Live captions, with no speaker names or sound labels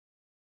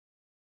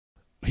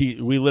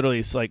we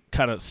literally like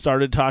kind of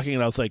started talking,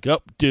 and I was like,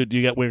 "Oh, dude,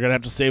 we're gonna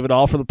have to save it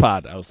all for the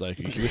pod." I was like,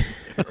 "Save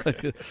it for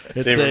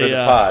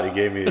the pod." He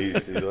gave me.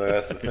 He's like,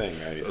 "That's the thing,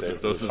 man."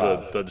 Those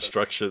are the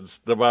instructions.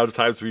 The amount of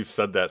times we've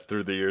said that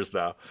through the years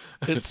now.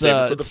 It's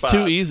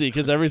too easy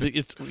because everything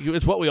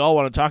it's what we all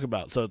want to talk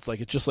about. So it's like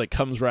it just like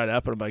comes right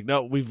up, and I'm like,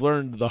 no, we've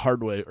learned the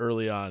hard way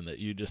early on that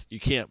you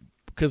can't,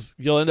 because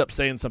you'll end up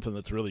saying something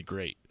that's really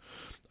great.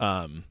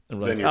 And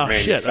we're then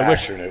like, you're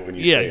manufacturing it when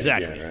you say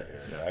exactly. it again, right?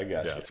 Yeah, I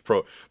got you. It's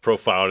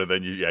profound, and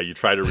then you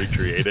try to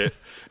recreate it.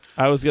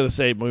 I was gonna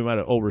say we might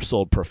have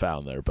oversold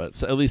profound there,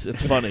 but at least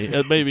it's funny.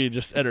 It may be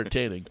just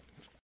entertaining.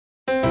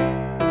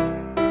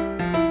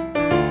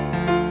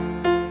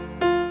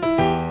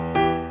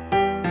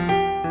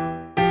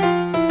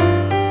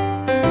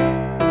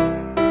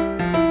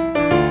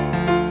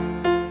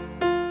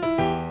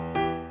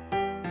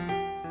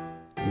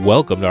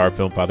 Welcome to our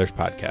Film Fathers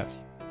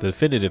podcast, the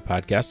definitive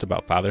podcast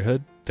about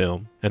fatherhood,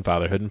 film, and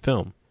fatherhood in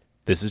film.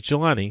 This is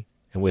Jelani,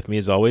 and with me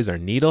as always are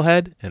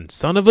Needlehead and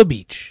Son of a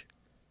Beach,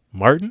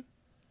 Martin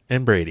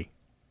and Brady.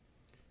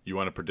 You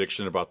want a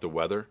prediction about the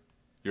weather?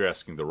 You're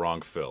asking the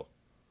wrong Phil.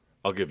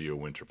 I'll give you a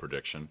winter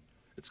prediction.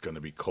 It's going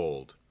to be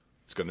cold,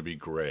 it's going to be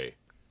gray,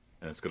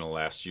 and it's going to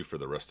last you for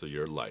the rest of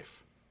your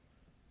life.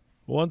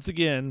 Once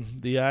again,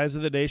 the eyes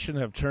of the nation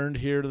have turned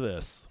here to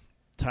this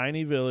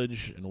tiny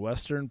village in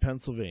western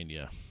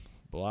Pennsylvania.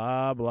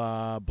 Blah,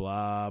 blah,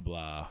 blah,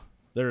 blah.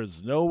 There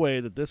is no way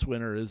that this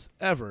winter is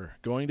ever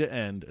going to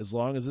end as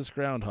long as this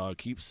groundhog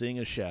keeps seeing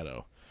a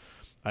shadow.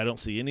 I don't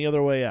see any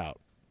other way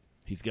out.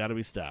 He's got to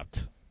be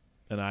stopped,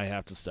 and I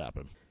have to stop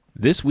him.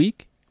 This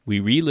week, we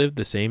relived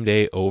the same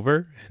day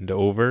over and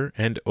over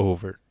and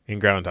over in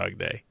Groundhog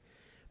Day.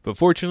 But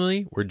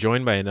fortunately, we're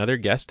joined by another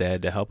guest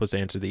dad to help us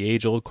answer the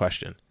age-old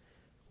question.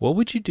 What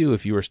would you do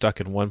if you were stuck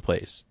in one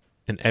place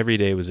and every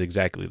day was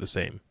exactly the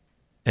same,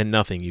 and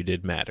nothing you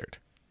did mattered?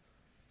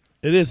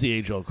 It is the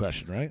age-old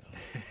question, right?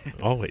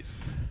 Always.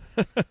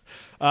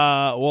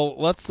 Well,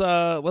 let's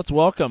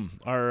welcome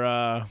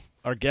our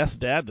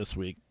guest dad this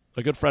week.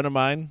 A good friend of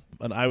mine,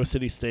 an Iowa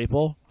City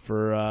staple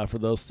for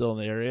those still in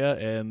the area,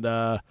 and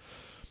a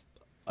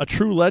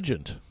true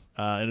legend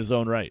in his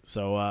own right.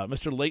 So,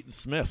 Mr. Leighton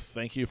Smith,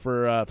 thank you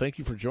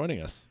for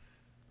joining us.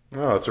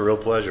 Oh, it's a real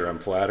pleasure. I'm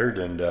flattered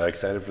and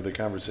excited for the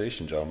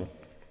conversation, gentlemen.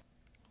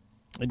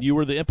 And you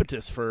were the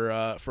impetus for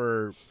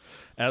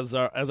as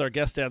our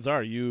guest dads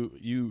are.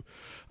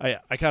 I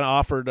kind of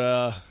offered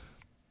a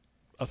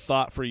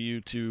thought for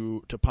you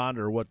to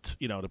ponder what,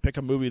 to pick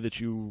a movie that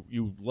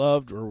you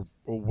loved or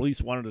at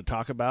least wanted to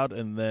talk about,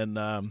 and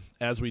then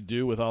as we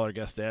do with all our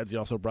guest dads, you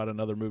also brought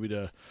another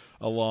movie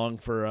along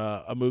for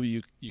a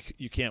movie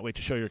you can't wait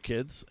to show your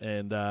kids,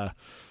 and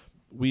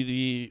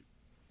we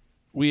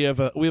have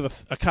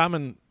a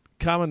common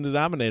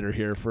denominator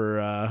here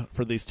for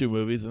these two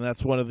movies, and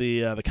that's one of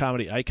the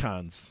comedy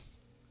icons,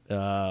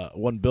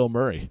 one Bill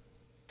Murray.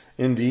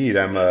 Indeed,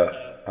 I'm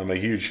a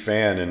huge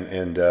fan,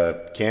 and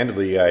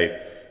candidly,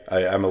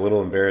 I'm a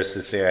little embarrassed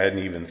to say I hadn't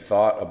even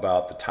thought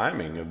about the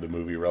timing of the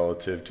movie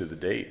relative to the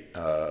date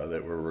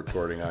that we're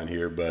recording on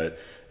here, but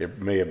it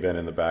may have been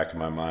in the back of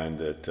my mind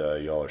that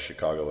y'all are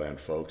Chicagoland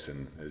folks,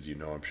 and as you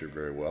know, I'm sure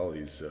very well,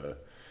 he's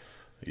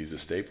a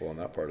staple in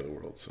that part of the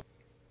world. So.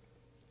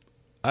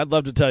 I'd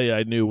love to tell you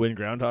I knew when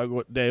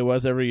Groundhog Day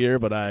was every year,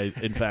 but I,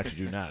 in fact,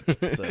 do not.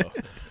 So,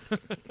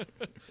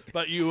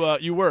 but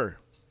you were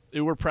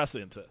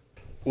prescient.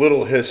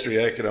 Little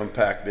history I could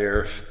unpack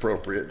there if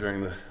appropriate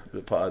during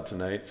the pod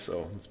tonight.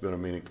 So it's been a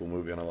meaningful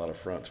movie on a lot of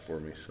fronts for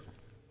me. So.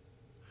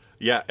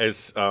 Yeah,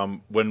 as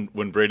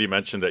when Brady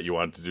mentioned that you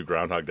wanted to do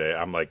Groundhog Day,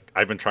 I'm like,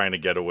 I've been trying to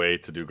get away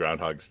to do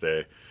Groundhog's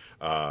Day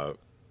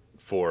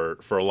for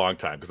a long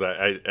time, because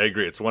I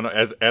agree. It's one,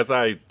 as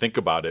I think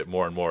about it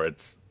more and more,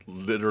 it's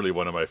literally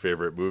one of my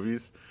favorite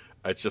movies.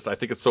 It's just, I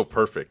think it's so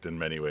perfect in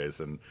many ways,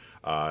 and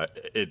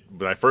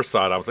when I first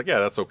saw it, I was like, yeah,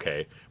 that's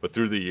okay. But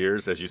through the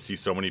years, as you see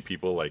so many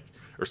people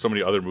or so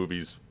many other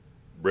movies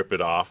rip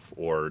it off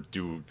or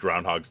do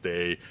Groundhog's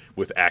Day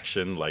with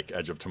action, like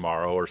Edge of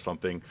Tomorrow or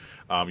something,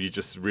 you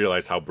just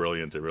realize how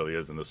brilliant it really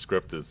is. And the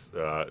script is,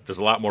 there's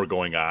a lot more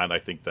going on, I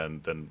think,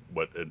 than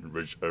what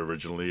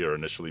originally or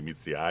initially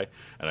meets the eye,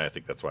 and I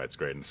think that's why it's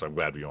great. And so I'm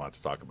glad we want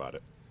to talk about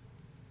it.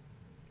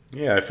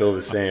 Yeah, I feel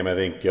the same. I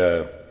think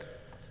a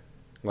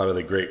lot of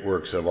the great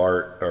works of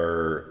art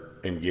are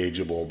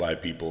engageable by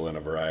people in a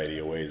variety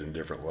of ways and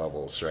different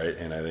levels, right?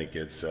 And I think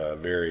it's a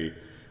very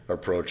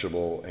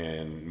approachable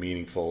and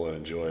meaningful and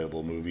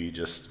enjoyable movie,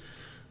 just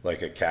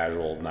like a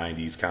casual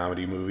 90s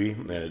comedy movie,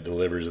 and it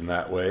delivers in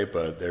that way,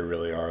 but there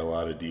really are a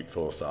lot of deep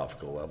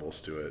philosophical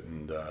levels to it.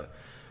 And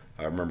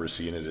I remember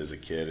seeing it as a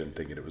kid and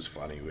thinking it was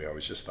funny. We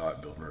always just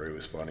thought Bill Murray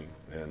was funny.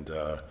 And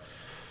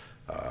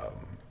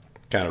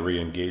kind of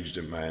re-engaged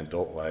in my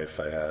adult life.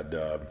 I had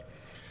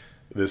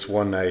this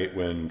one night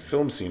when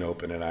Film Scene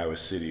opened in Iowa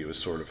City. It was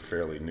sort of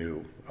fairly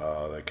new,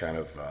 that kind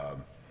of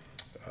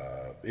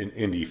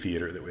indie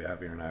theater that we have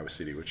here in Iowa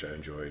City, which I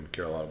enjoy and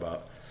care a lot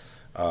about.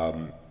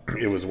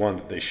 It was one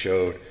that they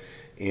showed,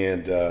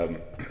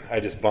 And I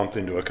just bumped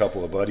into a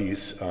couple of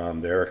buddies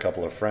there, a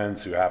couple of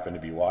friends who happened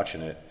to be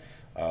watching it.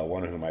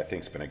 One of whom I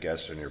think's been a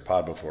guest on your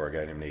pod before, a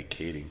guy named Nate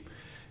Kading.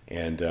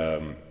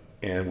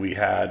 And we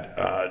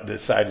had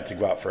decided to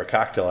go out for a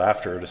cocktail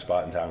after at a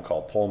spot in town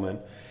called Pullman.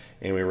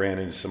 And we ran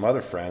into some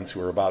other friends who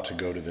were about to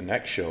go to the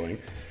next showing,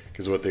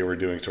 because what they were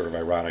doing sort of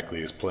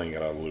ironically is playing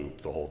it on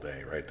loop the whole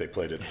day, right? They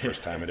played it the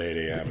first time at 8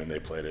 a.m. and they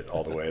played it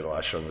all the way. The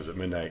last showing was at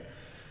midnight.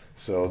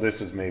 So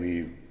this is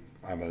maybe,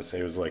 I'm going to say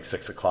it was like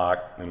 6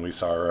 o'clock, and we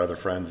saw our other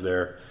friends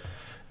there.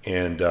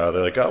 And they're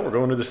like, oh, we're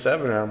going to the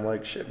 7. And I'm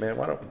like, shit, man,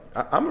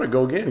 I'm going to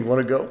go again. You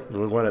want to go?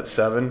 We went at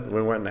 7.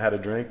 We went and had a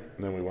drink.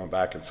 And then we went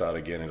back and saw it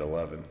again at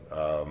 11.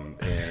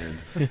 And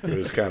it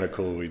was kind of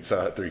cool. We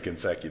saw it 3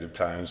 consecutive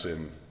times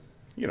in,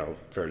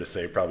 fair to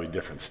say, probably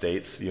different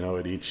states,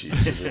 at each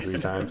of the 3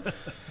 times.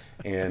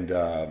 And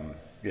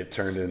it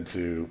turned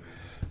into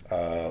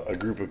a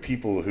group of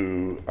people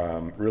who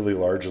really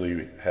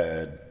largely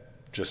had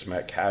just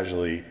met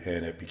casually,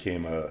 and it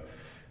became a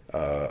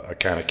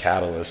kind of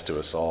catalyst to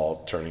us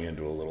all turning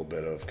into a little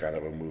bit of kind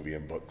of a movie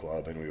and book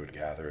club, and we would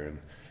gather,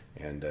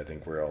 and I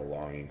think we're all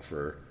longing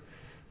for a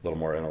little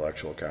more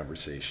intellectual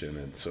conversation,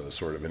 and so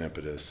sort of an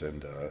impetus,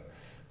 and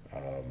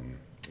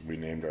we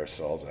named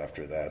ourselves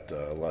after that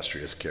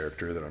illustrious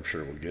character that I'm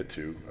sure we'll get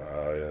to,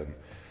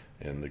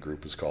 and the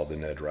group is called the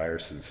Ned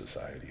Ryerson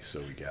Society,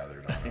 so we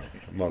gathered on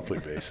a monthly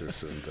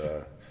basis,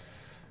 and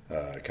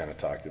kind of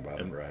talked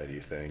about a variety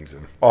of things,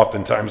 and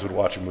oftentimes would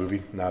watch a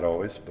movie, not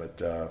always, but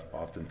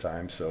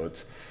oftentimes. So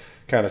it's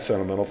kind of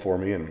sentimental for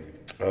me. And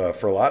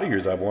for a lot of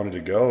years, I've wanted to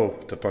go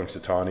to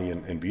Punxsutawney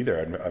and be there.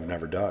 I've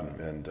never done,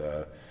 and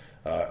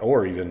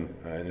or even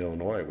in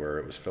Illinois where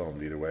it was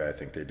filmed. Either way, I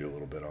think they do a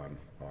little bit on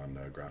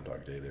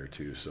Groundhog Day there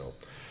too. So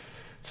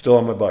it's still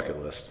on my bucket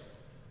list.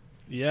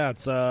 Yeah,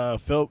 it's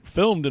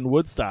filmed in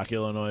Woodstock,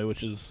 Illinois,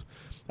 which is,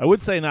 I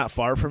would say, not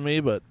far from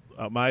me, but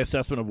my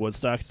assessment of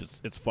Woodstock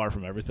is it's far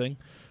from everything.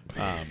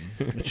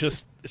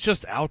 It's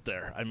just out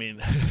there. I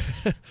mean,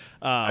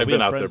 I've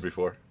been out there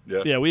before.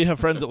 Yeah, we have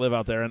friends that live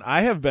out there, and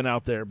I have been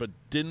out there, but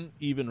didn't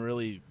even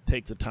really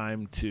take the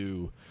time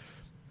to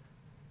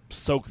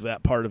soak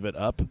that part of it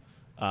up.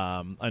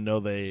 I know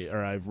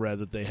I've read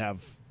that they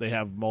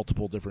have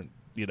multiple different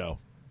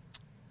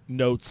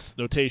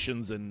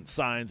notations and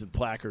signs and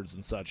placards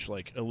and such,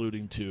 like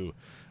alluding to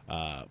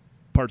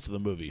parts of the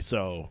movie.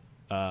 So.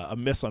 A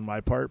miss on my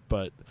part,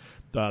 but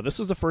this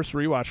is the first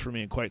rewatch for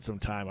me in quite some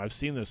time. I've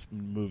seen this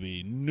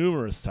movie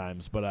numerous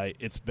times, but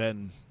it's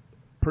been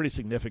pretty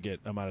significant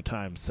amount of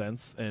time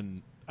since,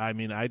 and I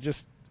mean, it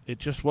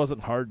just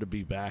wasn't hard to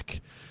be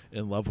back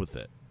in love with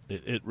it.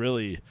 It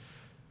really,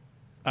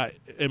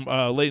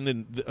 Leighton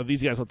and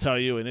these guys will tell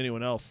you, and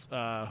anyone else,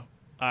 I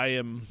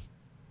am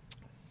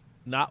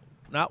not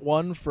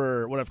one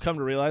for what I've come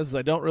to realize is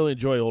I don't really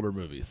enjoy older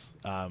movies.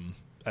 I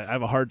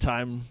have a hard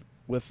time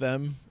with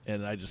them,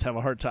 and I just have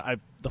a hard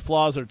time. The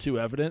flaws are too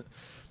evident.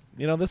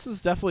 This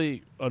is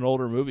definitely an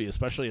older movie,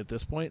 especially at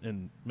this point,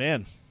 and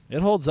man,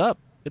 it holds up.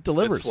 It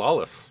delivers. It's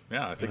flawless.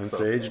 Yeah, I think it's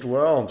so. It's aged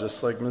well,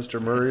 just like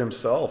Mr. Murray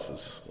himself,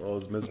 as well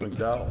as Ms.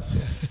 McDowell.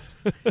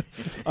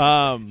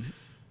 So.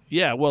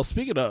 Yeah, well,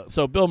 speaking of,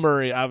 so Bill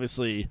Murray,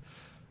 obviously,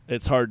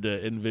 it's hard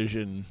to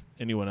envision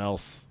anyone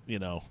else,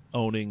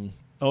 owning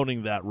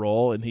that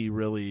role, and he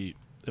really,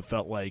 it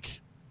felt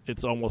like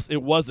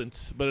it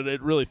wasn't, but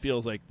it really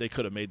feels like they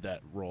could have made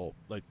that role,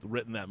 like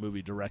written that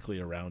movie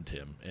directly around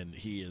him, and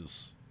he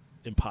is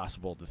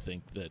impossible to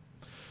think that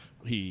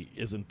he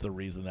isn't the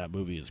reason that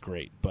movie is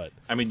great. But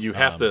I mean, you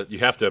have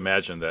to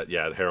imagine that,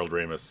 Harold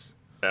Ramis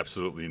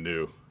absolutely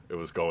knew it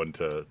was going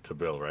to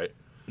Bill, right?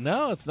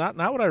 No, it's not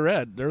what I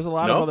read. There's a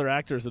lot of other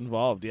actors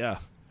involved, yeah.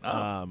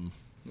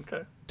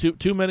 Okay.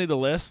 Too many to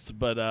list,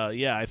 but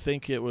I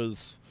think it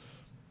was.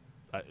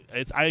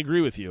 I agree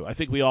with you. I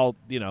think we all,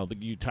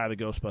 you tie the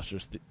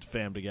Ghostbusters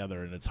fam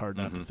together, and it's hard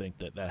not to think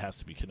that has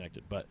to be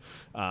connected. But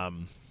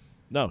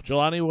no,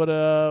 Jelani, what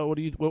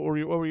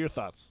were your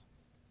thoughts?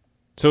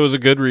 So it was a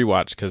good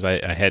rewatch because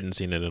I hadn't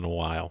seen it in a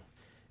while,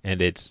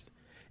 and it's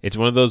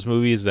one of those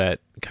movies that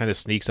kind of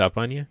sneaks up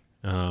on you,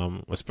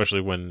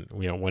 especially when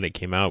when it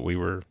came out. We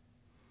were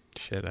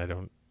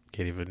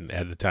can't even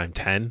at the time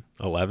 10,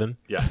 11.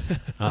 Yeah.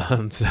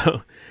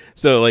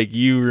 So like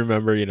you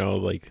remember,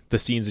 like the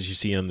scenes that you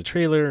see on the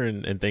trailer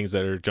and things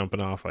that are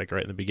jumping off like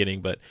right in the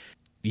beginning. But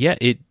yeah,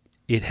 it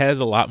has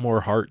a lot more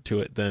heart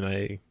to it than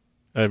I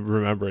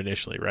remember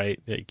initially, right?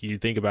 Like you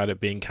think about it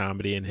being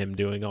comedy and him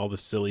doing all the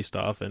silly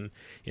stuff and,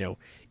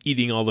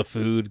 eating all the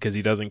food because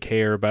he doesn't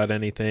care about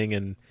anything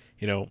and,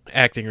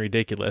 acting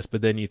ridiculous.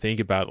 But then you think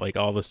about like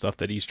all the stuff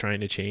that he's trying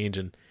to change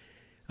and,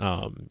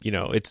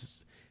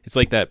 it's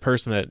like that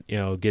person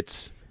that,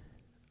 gets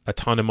a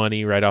ton of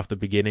money right off the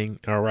beginning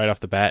or right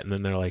off the bat. And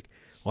then they're like,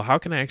 well, how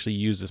can I actually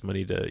use this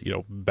money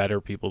to, better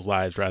people's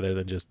lives rather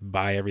than just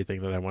buy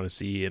everything that I want to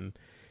see? And,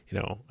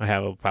 I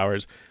have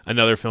powers.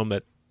 Another film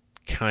that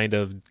kind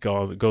of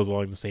goes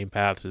along the same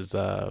path is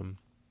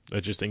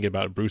just thinking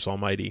about Bruce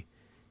Almighty,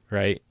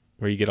 right?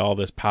 Where you get all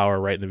this power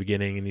right in the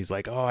beginning and he's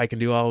like, oh, I can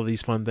do all of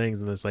these fun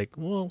things. And it's like,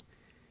 well,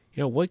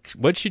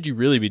 what should you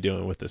really be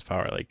doing with this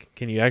power? Like,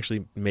 can you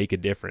actually make a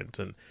difference?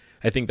 And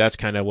I think that's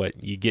kind of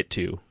what you get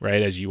to,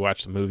 right? As you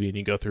watch the movie and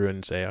you go through it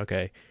and say,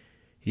 okay,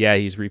 yeah,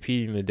 he's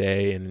repeating the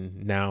day.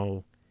 And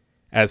now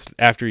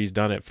after he's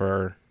done it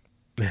for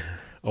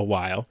a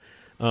while,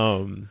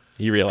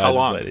 he realizes How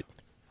long? that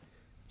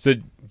so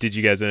did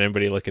you guys,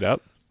 anybody look it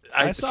up?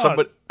 I saw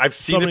I've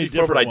so seen it many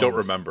before, but I different don't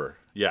ones. remember.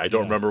 Yeah, I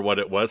don't remember what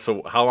it was.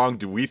 So how long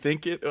do we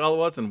think it all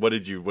was, and what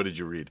did you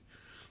read?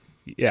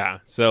 Yeah.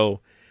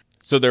 So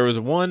there was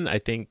one, I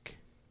think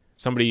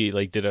somebody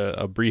like did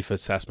a brief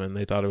assessment. And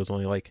they thought it was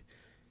only like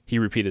he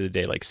repeated the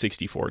day like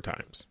 64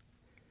 times.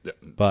 Yeah.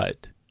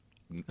 But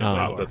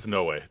That's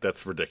no way.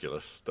 That's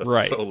ridiculous. That's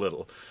Right. so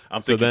little.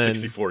 I'm So thinking then-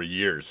 64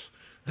 years.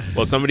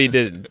 well, somebody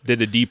did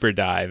a deeper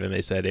dive and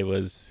they said it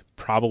was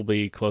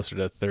probably closer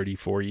to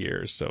 34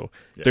 years. So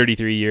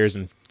 33 years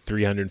and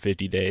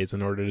 350 days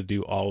in order to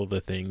do all of the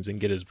things and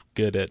get as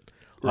good at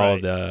all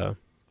of the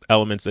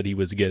elements that he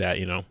was good at,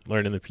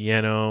 learning the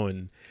piano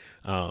and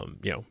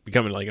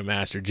becoming like a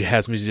master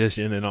jazz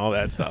musician and all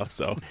that stuff.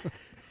 So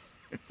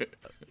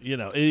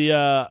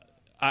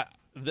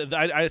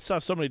I saw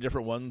so many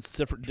different ones,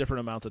 different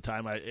amounts of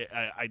time.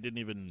 I didn't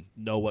even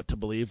know what to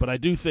believe, but I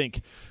do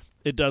think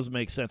it does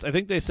make sense. I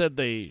think they said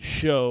they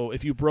show,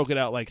 if you broke it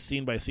out like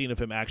scene by scene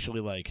of him actually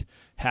like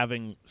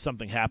having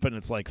something happen,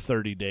 it's like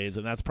 30 days,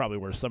 and that's probably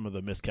where some of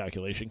the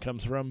miscalculation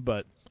comes from.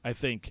 But I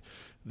think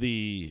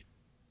the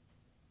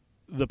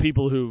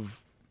people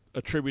who've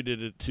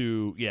attributed it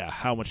to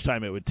how much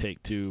time it would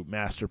take to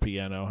master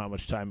piano, how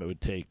much time it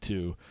would take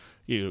to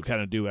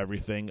kind of do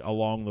everything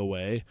along the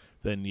way,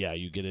 then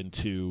you get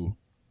into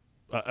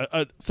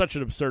such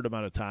an absurd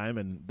amount of time,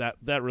 and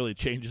that really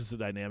changes the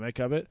dynamic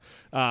of it.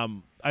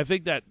 I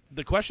think that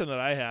the question that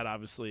I had,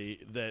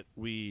 obviously, that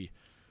we,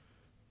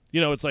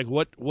 it's like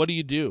what do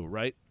you do,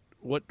 right?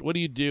 What do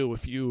you do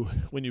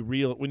when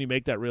you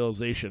make that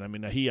realization? I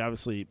mean,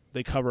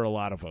 they cover a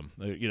lot of them.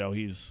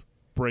 He's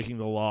breaking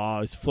the law,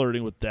 he's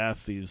flirting with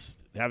death, he's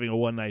having a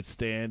one-night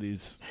stand,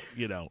 he's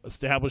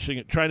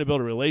trying to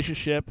build a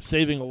relationship,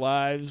 saving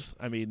lives.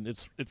 I mean,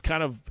 it's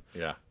kind of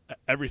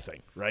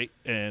everything, right?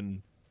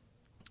 And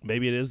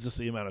maybe it is just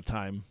the amount of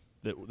time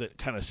that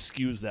kind of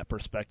skews that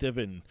perspective.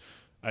 And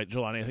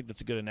Jelani, I think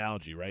that's a good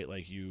analogy, right?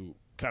 Like, you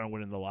kind of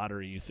win in the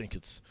lottery, you think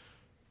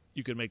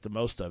you can make the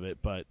most of it,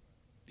 but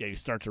you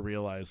start to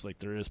realize like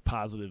there is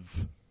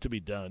positive to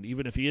be done,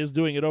 even if he is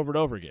doing it over and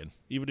over again,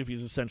 even if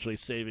he's essentially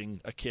saving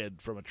a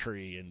kid from a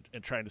tree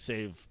and trying to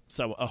save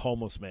a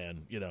homeless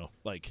man,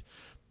 like,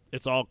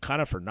 it's all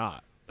kind of for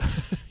naught.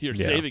 You're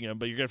saving him,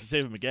 but you're going to have to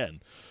save him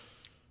again.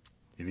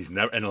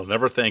 And he'll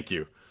never thank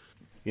you.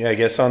 Yeah, I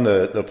guess on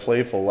the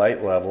playful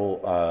light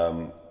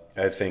level,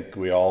 I think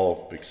we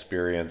all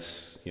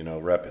experience,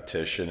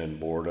 repetition and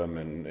boredom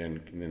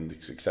and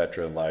et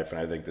cetera in life.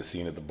 And I think the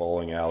scene at the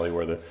bowling alley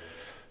where the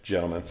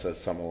gentleman says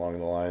something along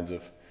the lines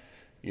of,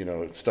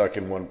 stuck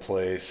in one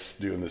place,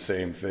 doing the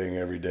same thing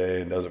every day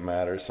and doesn't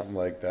matter, something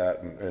like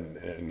that.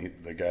 And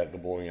the guy at the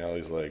bowling alley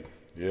is like,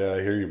 yeah,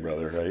 I hear you,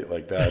 brother, right?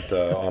 Like that.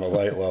 On a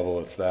light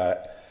level, it's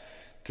that.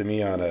 To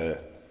me, on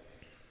a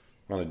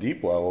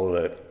deep level,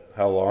 that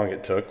how long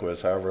it took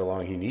was however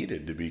long he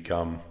needed to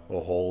become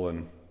a whole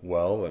and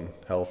well and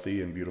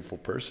healthy and beautiful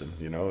person,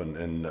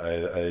 and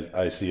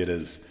I see it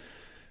as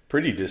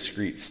pretty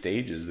discrete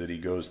stages that he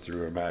goes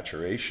through a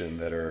maturation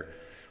that are,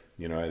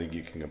 I think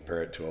you can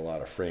compare it to a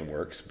lot of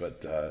frameworks,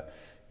 but,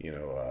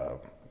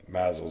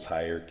 Maslow's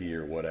hierarchy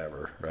or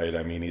whatever, right?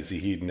 I mean, he's a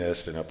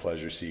hedonist and a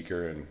pleasure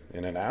seeker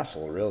and an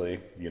asshole, really,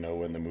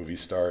 when the movie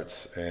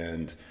starts.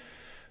 And,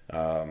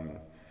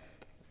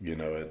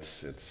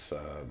 it's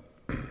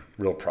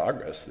real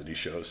progress that he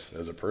shows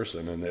as a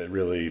person. And it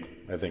really,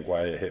 I think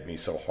why it hit me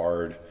so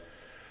hard,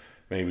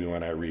 maybe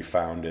when I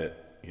refound it,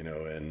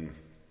 in,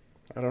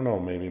 I don't know,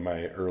 maybe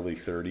my early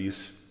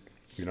 30s,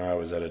 I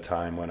was at a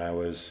time when I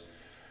was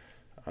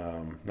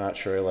not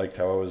sure I liked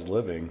how I was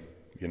living,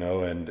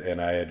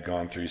 and I had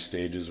gone through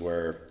stages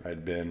where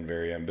I'd been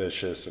very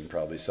ambitious and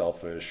probably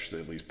selfish,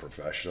 at least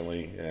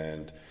professionally,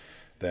 and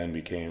then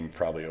became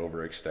probably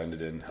overextended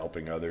in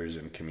helping others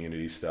and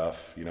community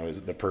stuff.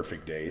 Is the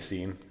perfect day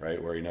scene,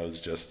 right? Where he knows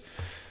just,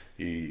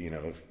 he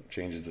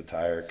changes the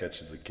tire,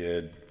 catches the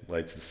kid,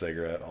 lights the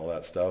cigarette, all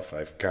that stuff.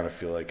 I kind of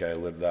feel like I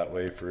lived that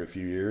way for a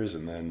few years,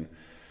 and then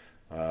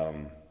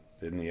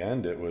in the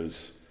end it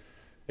was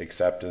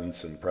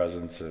acceptance and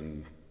presence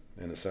and,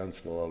 in a sense,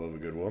 the love of a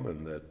good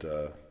woman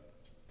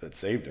that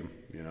saved him,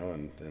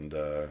 and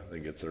I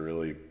think it's a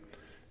really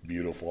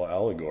beautiful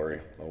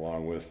allegory,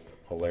 along with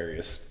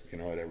hilarious, at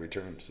every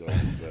turn. So,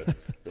 but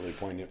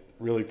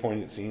really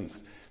poignant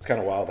scenes. It's kind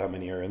of wild how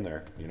many are in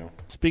there,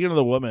 Speaking of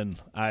the woman,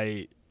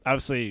 I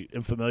obviously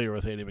am familiar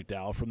with Andie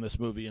MacDowell from this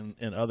movie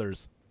and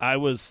others. I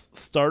was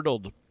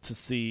startled to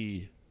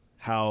see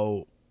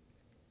how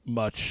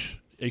much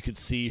you could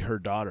see her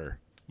daughter,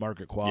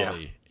 Margaret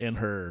Qualley, in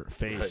her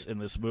face in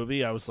this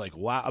movie. I was like,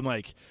 wow. I'm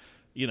like,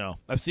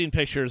 I've seen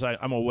pictures.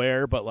 I'm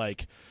aware, but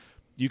like,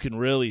 you can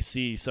really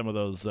see some of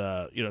those.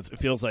 It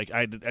feels like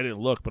I didn't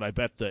look, but I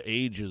bet the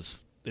age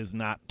is is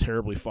not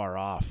terribly far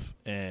off,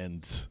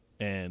 and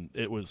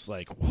it was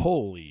like,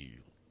 holy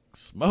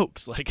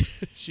smokes, like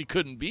she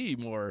couldn't be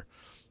more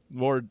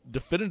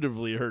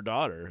definitively her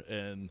daughter.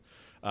 And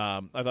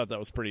I thought that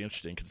was pretty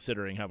interesting,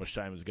 considering how much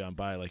time has gone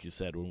by, like you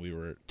said, when we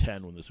were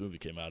 10 when this movie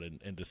came out,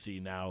 and to see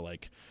now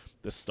like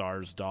the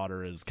star's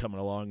daughter is coming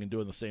along and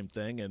doing the same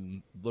thing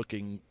and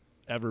looking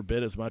every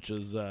bit as much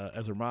as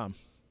her mom.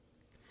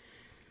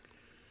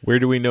 Where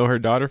do we know her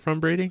daughter from,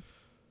 Brady?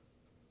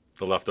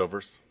 The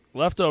Leftovers.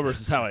 Leftovers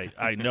is how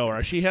I know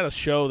her. She had a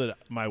show that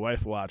my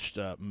wife watched,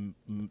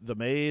 The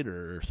Maid,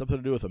 or something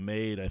to do with a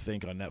maid, I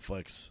think, on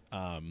Netflix,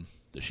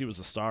 that she was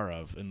a star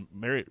of. And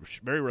Mary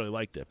really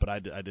liked it, but I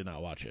did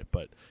not watch it.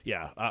 But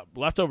yeah,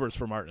 Leftovers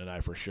for Martin and I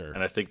for sure.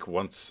 And I think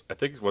Once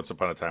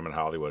Upon a Time in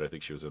Hollywood, I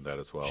think she was in that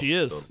as well. She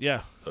is,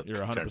 yeah. You're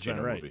 100%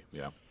 Tarantino right. movie.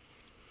 Yeah.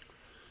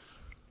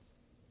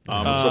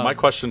 So my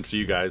question for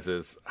you guys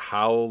is,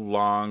 how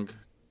long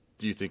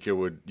do you think you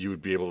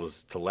would be able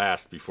to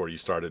last before you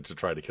started to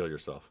try to kill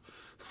yourself?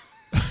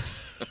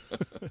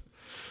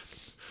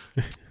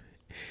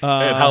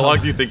 And how long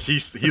do you think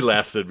he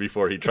lasted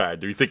before he tried?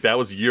 Do you think that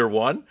was year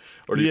 1,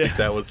 or do you think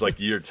that was like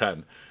year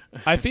 10?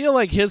 I feel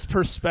like his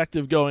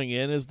perspective going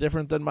in is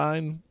different than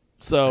mine.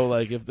 So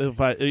like if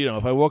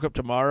I woke up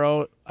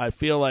tomorrow, I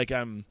feel like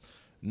I'm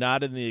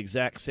not in the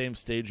exact same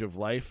stage of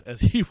life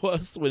as he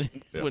was when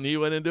he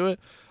went into it.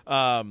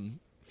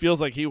 Feels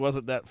like he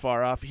wasn't that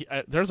far off.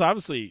 There's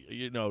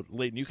obviously,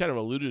 Leighton, you kind of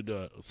alluded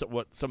to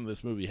what some of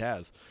this movie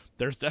has.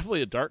 There's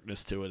definitely a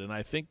darkness to it, and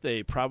I think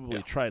they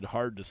probably tried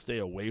hard to stay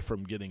away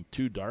from getting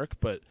too dark,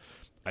 but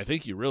I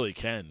think you really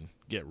can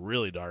get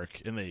really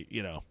dark, and the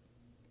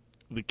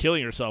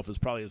killing yourself is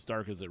probably as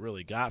dark as it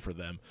really got for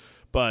them.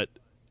 But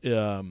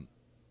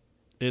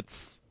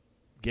it's,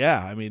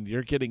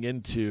 you're getting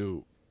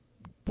into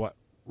what,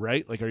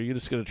 right? Like, are you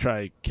just going to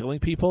try killing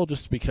people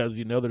just because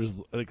there's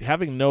like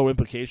having no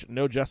implication,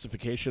 no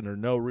justification, or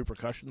no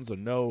repercussions, or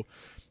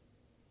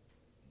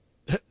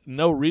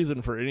no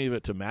reason for any of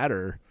it to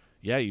matter?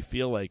 Yeah, you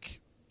feel like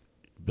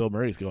Bill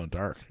Murray's going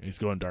dark. He's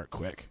going dark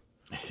quick.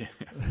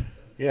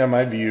 Yeah,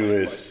 my view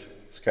is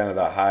it's kind of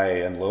the high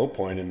and low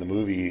point in the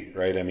movie,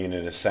 right? I mean,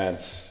 in a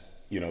sense,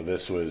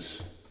 this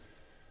was,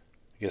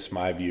 I guess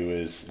my view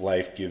is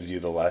life gives you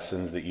the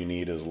lessons that you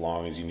need as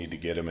long as you need to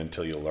get them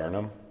until you learn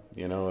them,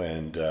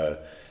 and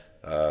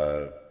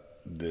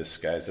this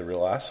guy's a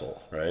real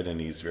asshole, right? And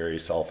he's very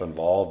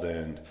self-involved,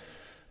 and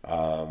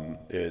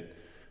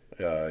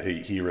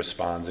he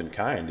responds in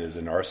kind as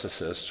a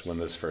narcissist when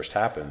this first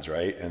happens,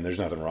 right? And there's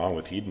nothing wrong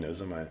with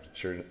hedonism. I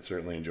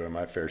certainly enjoy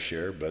my fair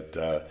share,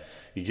 but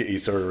he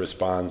sort of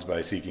responds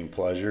by seeking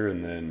pleasure,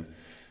 and then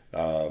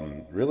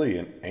really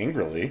and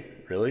angrily,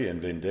 really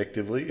and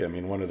vindictively. I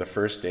mean, one of the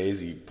first days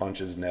he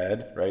punches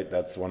Ned, right?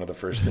 That's one of the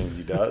first things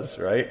he does,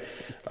 right?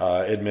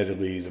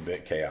 Admittedly, he's a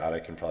bit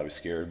chaotic and probably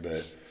scared,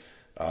 but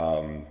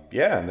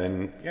and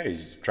then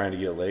he's trying to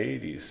get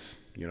laid. He's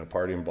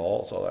partying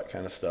balls, all that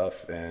kind of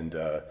stuff, and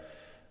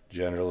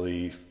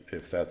generally,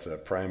 if that's a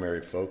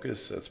primary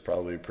focus, that's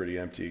probably a pretty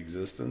empty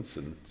existence.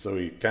 And so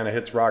he kind of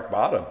hits rock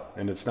bottom,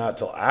 and it's not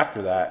till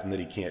after that and that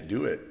he can't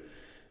do it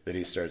that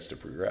he starts to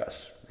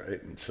progress,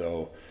 right? And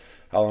so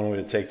how long would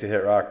it take to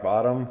hit rock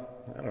bottom?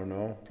 I don't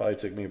know. Probably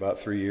took me about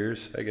 3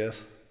 years, I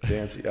guess,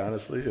 Dancy,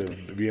 honestly,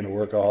 of being a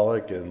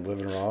workaholic and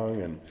living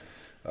wrong and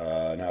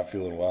not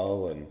feeling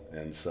well.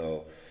 And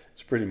so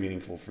it's pretty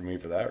meaningful for me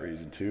for that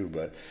reason too,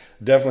 but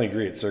definitely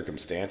agree it's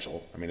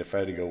circumstantial. I mean, if I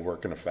had to go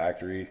work in a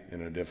factory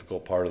in a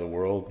difficult part of the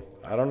world,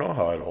 I don't know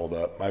how I'd hold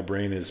up. My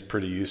brain is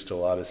pretty used to a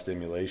lot of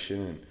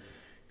stimulation and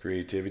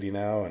creativity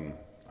now, and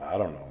I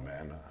don't know,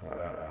 man,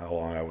 how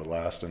long I would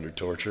last under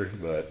torture,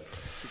 but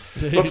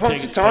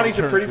Punxsutawney's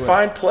a pretty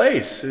fine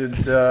place.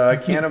 I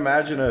can't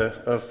imagine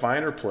a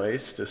finer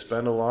place to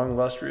spend a long,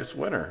 illustrious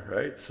winter,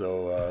 right?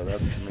 So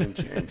that's the main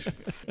change.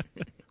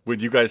 When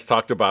you guys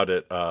talked about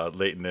it,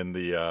 Leighton, in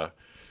the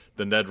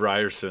Ned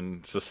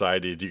Ryerson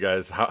Society, do you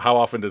guys how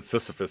often did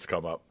Sisyphus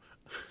come up?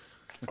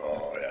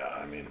 Oh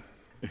yeah, I mean,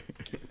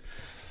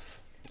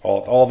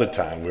 all the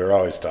time. We were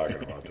always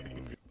talking about the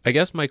movie. I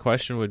guess my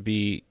question would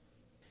be,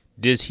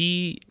 does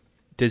he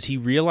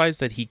realize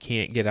that he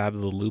can't get out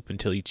of the loop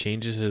until he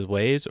changes his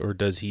ways, or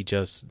does he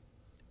just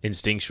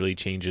instinctually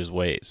change his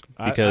ways?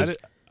 Because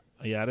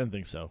I didn't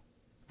think so.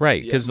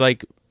 Right, because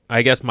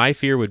I guess my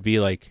fear would be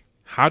like,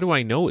 how do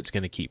I know it's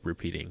going to keep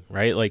repeating,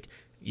 right? Like,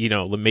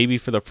 maybe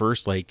for the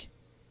first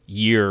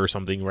year or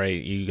something,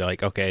 right? You go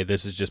like, okay,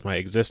 this is just my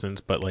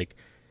existence, but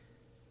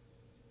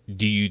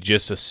do you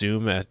just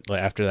assume that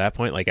after that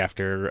point,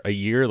 after a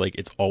year,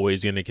 it's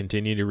always going to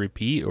continue to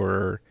repeat,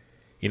 or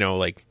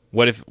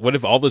what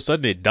if all of a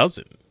sudden it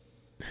doesn't,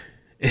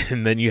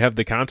 and then you have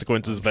the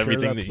consequences of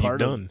everything that you've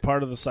done?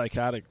 Part of the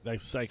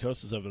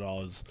psychosis of it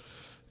all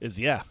is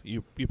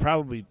you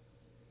probably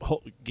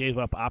gave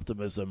up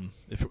optimism.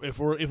 If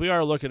we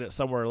are looking at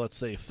somewhere, let's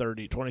say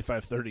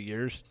 25, 30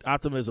 years,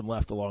 optimism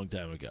left a long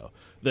time ago.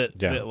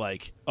 That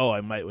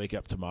I might wake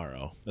up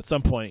tomorrow. At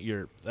some point,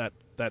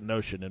 that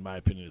notion, in my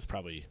opinion, is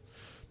probably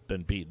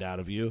been beaten out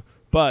of you.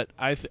 But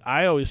I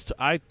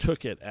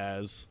took it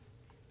as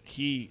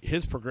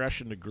his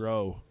progression to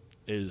grow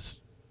is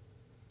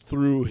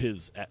through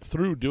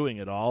doing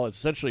it all,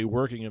 essentially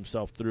working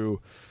himself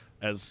through,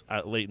 as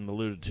Leighton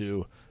alluded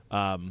to,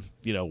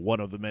 one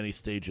of the many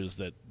stages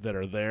that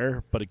are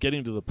there, but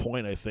getting to the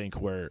point, I think,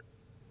 where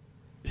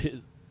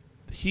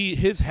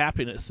his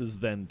happiness is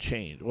then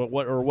changed.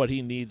 What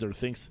he needs or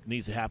thinks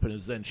needs to happen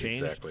is then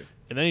changed. Exactly.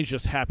 And then he's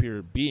just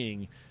happier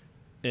being,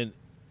 and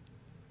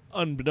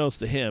unbeknownst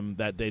to him,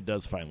 that day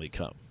does finally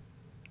come.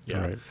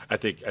 Yeah, Right. I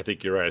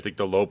think you're right. I think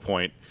the low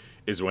point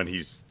is when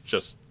he's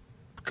just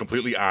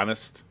completely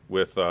honest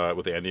with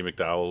Andy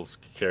McDowell's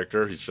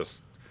character. He's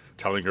just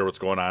telling her what's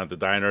going on at the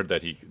diner,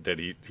 that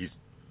he's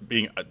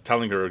being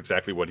telling her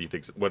exactly what he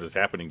thinks, what is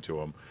happening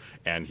to him,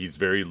 and he's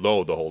very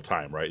low the whole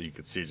time. Right, you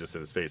could see just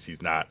in his face,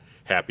 he's not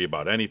happy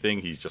about anything.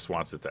 He just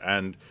wants it to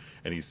end,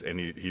 and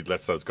he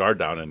lets his guard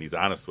down and he's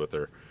honest with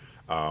her.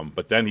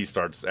 But then he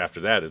starts after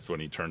that. It's when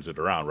he turns it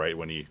around. Right,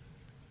 when he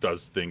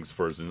does things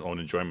for his own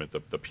enjoyment,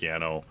 the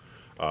piano,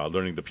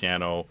 learning the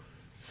piano,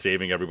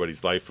 saving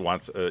everybody's life.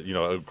 Wants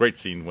a great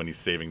scene when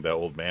he's trying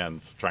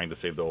to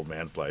save the old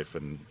man's life,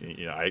 and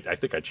I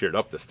think I cheered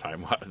up this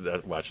time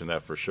watching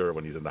that for sure,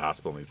 when he's in the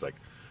hospital and he's like,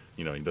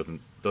 he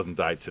doesn't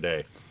die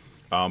today.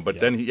 But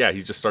then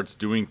he just starts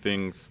doing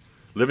things,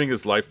 living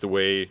his life the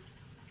way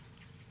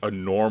a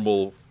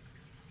normal,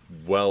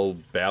 well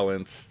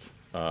balanced,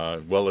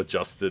 well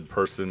adjusted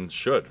person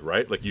should,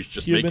 right? Like you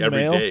just Human make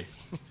every male? day.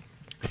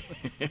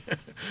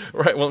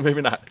 Right. Well,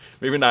 maybe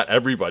not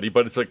everybody,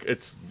 but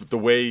it's the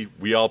way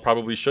we all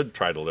probably should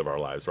try to live our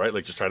lives, right?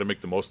 Like just try to make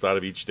the most out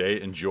of each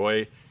day,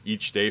 enjoy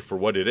each day for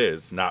what it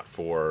is, not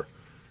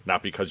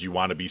because you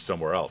want to be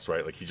somewhere else,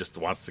 right? Like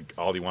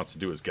all he wants to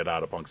do is get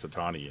out of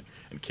Punxsutawney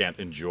and can't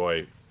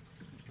enjoy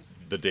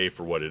the day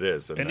for what it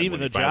is. And then even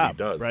when the he finally job,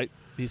 does, right?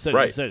 He said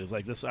it's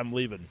like this. I'm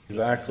leaving.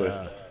 Exactly.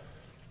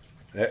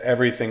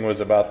 Everything was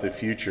about the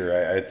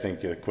future. I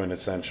think a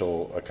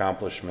quintessential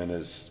accomplishment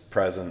is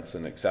presence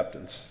and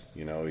acceptance.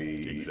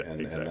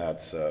 Exactly. And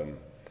that's so.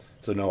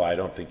 No, I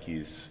don't think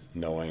he's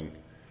knowing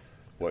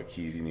what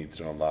keys he needs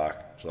to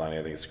unlock. Jelani,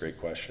 I think it's a great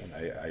question.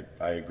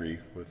 I agree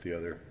with the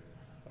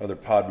other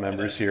pod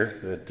members here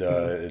that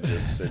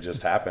it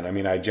just happened. I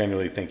mean, I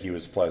genuinely think he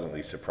was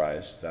pleasantly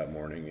surprised that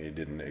morning. He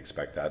didn't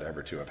expect that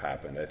ever to have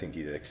happened. I think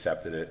he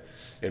accepted it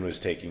and was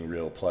taking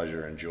real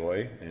pleasure and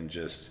joy in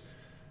just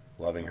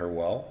loving her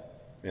well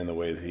in the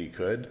way that he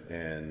could.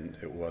 And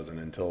it wasn't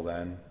until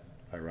then,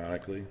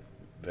 ironically,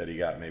 that he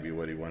got maybe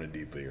what he wanted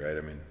deeply, right?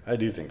 I mean, I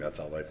do think that's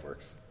how life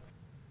works.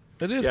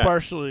 It is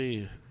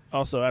partially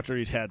also after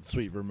he'd had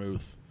sweet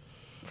vermouth.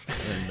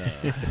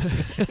 And,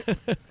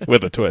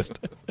 With a twist.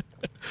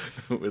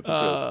 With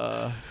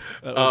the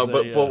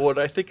twist. But what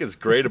I think is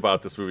great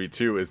about this movie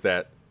too is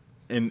that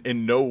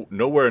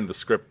nowhere in the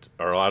script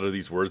are a lot of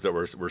these words that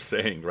we're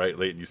saying, right?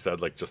 Leighton, you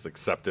said like just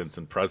acceptance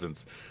and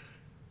presence.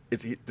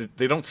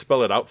 They don't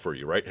spell it out for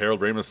you, right? Harold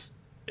Ramis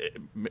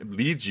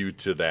leads you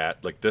to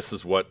that. Like this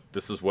is what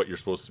you're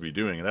supposed to be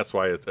doing, and that's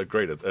why it's a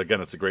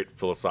great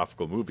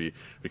philosophical movie,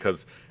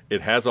 because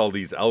it has all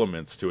these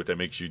elements to it that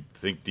makes you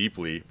think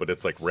deeply, but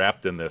it's like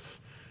wrapped in this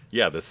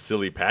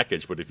silly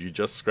package. But if you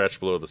just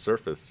scratch below the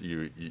surface,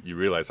 you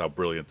realize how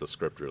brilliant the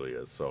script really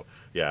is. So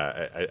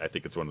I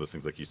think it's one of those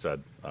things, like you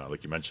said,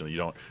 like you mentioned,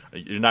 you're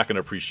not going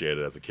to appreciate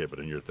it as a kid, but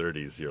in your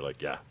 30s, you're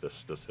like,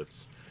 this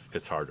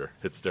hits harder,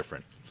 hits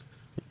different,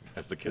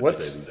 as the kids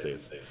say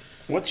these days.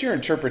 What's your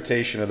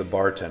interpretation of the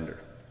bartender?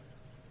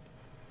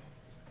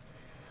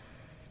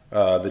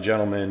 The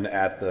gentleman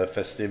at the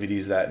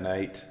festivities that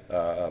night.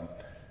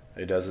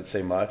 It doesn't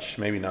say much,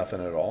 maybe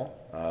nothing at all.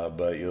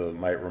 But you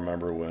might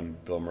remember when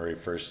Bill Murray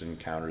first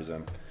encounters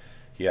him,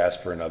 he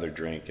asks for another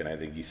drink, and I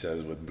think he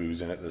says with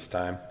booze in it this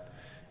time.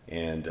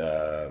 And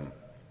I've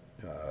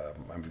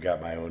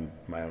got my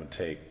own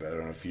take, but I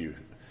don't know if you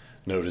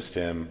noticed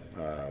him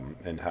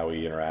and how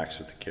he interacts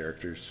with the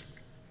characters.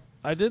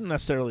 I didn't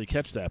necessarily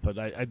catch that, but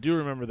I do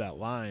remember that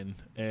line,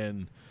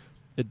 and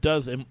it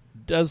does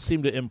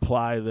seem to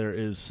imply there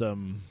is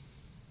some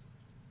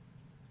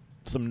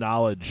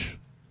knowledge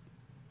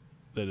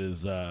that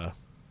is.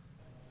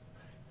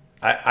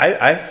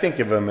 I think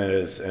of him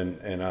as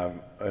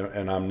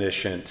an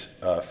omniscient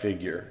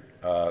figure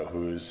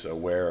who's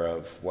aware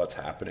of what's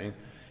happening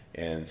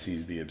and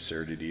sees the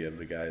absurdity of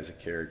the guy as a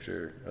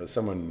character.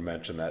 Someone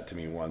mentioned that to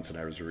me once, and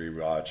I was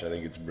rewatch. I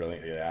think it's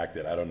brilliantly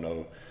acted. I don't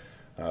know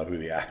who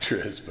the actor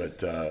is,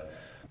 but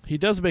he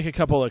does make a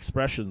couple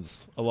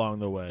expressions along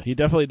the way. He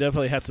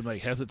definitely has some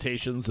like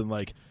hesitations and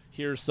like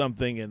here's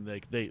something, and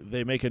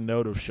they make a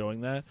note of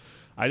showing that.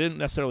 I didn't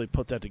necessarily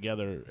put that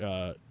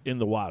together in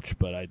the watch,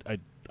 but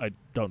I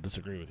don't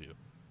disagree with you.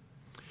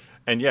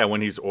 And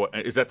when is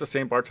that the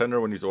same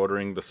bartender when he's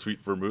ordering the sweet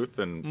vermouth,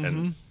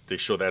 and they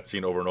show that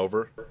scene over and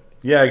over?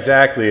 Yeah,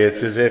 exactly.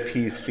 It's as if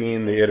he's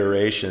seen the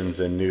iterations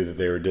and knew that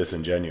they were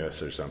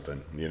disingenuous or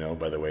something,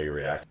 by the way he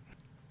reacts.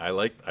 I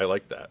like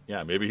that.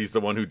 Yeah, maybe he's the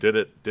one who did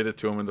it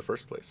to him in the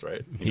first place,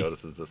 right? He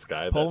notices this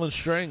guy pulling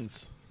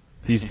strings.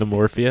 He's the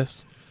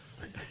Morpheus.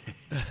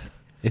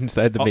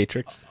 inside the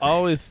Matrix.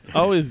 Always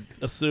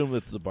assume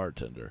it's the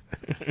bartender.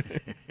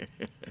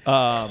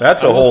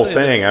 That's a whole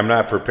thing. I'm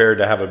not prepared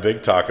to have a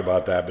big talk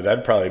about that, but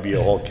that'd probably be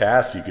a whole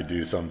cast you could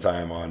do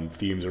sometime on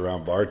themes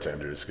around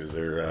bartenders because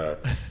they're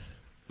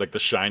like The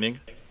Shining.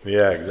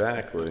 Yeah,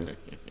 exactly.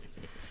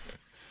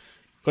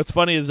 What's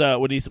funny is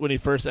when he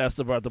first asked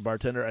about the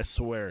bartender, I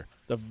swear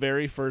the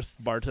very first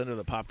bartender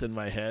that popped in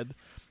my head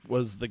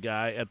was the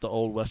guy at the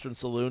old Western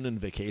Saloon in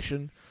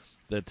Vacation.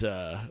 That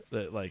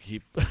like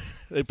he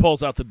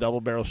pulls out the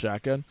double barrel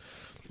shotgun.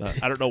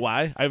 I don't know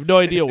why. I have no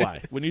idea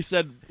why. When you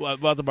said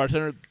about the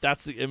bartender,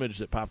 that's the image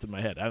that popped in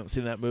my head. I haven't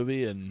seen that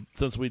movie and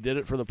since we did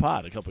it for the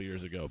pod a couple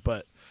years ago.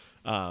 But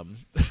I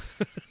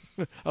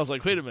was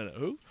like, wait a minute,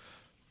 who?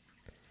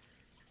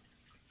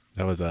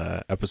 That was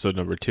episode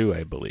number 2,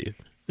 I believe.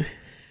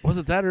 Was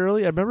it that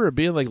early? I remember it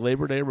being like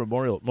Labor Day or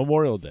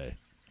Memorial Day.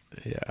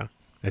 Yeah,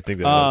 I think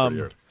that was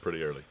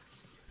pretty early.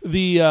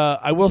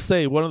 I will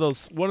say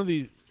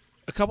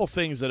a couple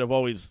things that have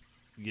always,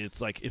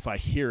 it's like if I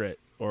hear it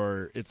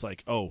or it's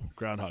like, oh,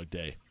 Groundhog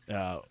Day.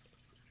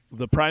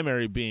 The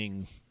primary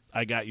being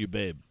I Got You,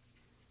 Babe.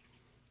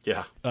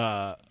 Yeah.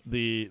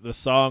 The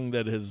song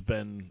that has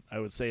been, I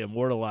would say,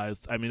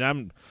 immortalized. I mean,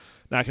 I'm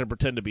not going to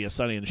pretend to be a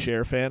Sonny and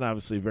Cher fan.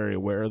 Obviously, very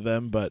aware of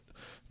them, but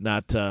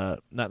not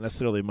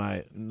necessarily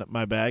my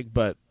bag.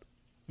 But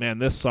man,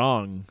 this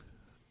song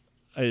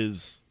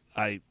is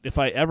if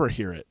I ever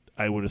hear it,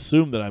 I would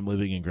assume that I'm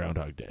living in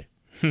Groundhog Day.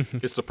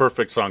 It's the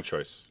perfect song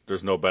choice.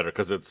 There's no better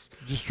because it's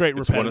just straight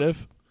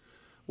repetitive.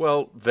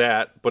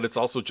 But it's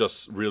also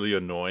just really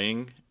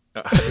annoying.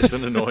 It's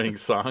an annoying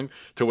song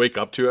to wake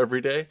up to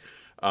every day.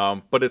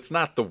 But it's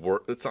not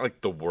It's not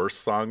like the worst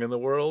song in the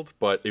world,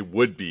 but it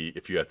would be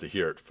if you had to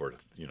hear it for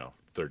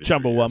 30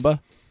 Chumbawamba.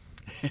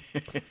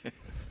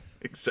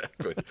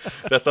 Exactly.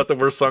 That's not the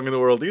worst song in the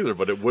world either,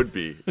 but it would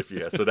be if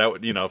you had. So that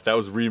would if that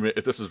was remade,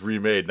 if this was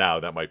remade now,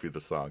 that might be the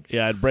song.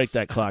 Yeah, I'd break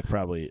that clock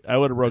probably. I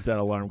would have broke that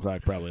alarm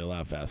clock probably a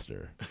lot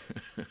faster.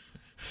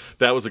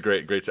 That was a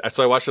great.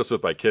 So I watched this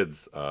with my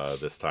kids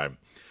this time,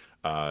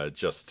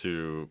 just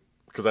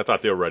because I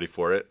thought they were ready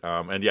for it.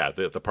 And yeah,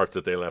 the parts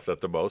that they laughed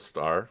at the most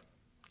are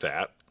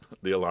the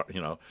alarm,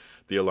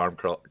 the alarm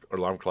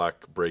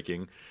clock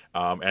breaking,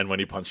 and when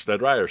he punched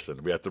Ned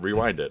Ryerson, we had to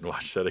rewind it and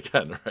watch that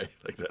again, right?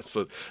 Like that's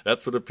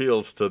what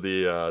appeals to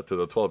the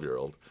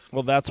 12-year-old.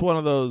 Well, that's one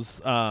of those,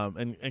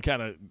 and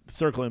kind of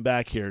circling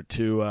back here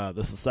to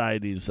the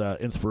Society's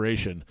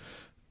inspiration.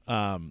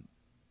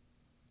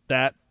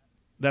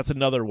 That's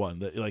another one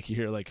that like you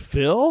hear like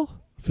Phil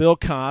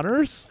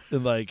Connors,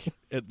 and like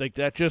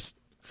that just.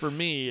 For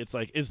me, it's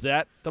like, is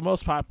that the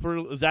most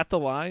popular? Is that the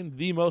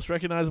most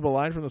recognizable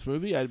line from this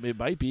movie? It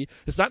might be.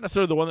 It's not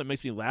necessarily the one that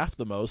makes me laugh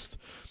the most,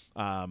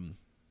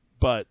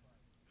 but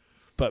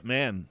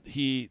man,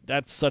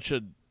 that's such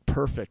a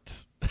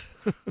perfect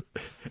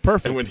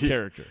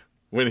character.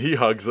 When he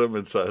hugs him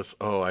and says,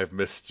 "Oh, I've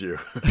missed you.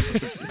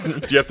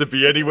 Do you have to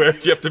be anywhere?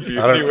 Do you have to be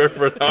anywhere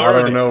for an hour?"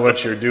 I don't know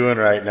what you're doing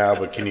right now,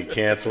 but can you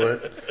cancel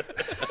it?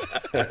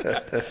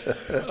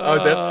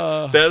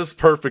 That is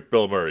perfect,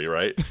 Bill Murray,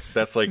 right?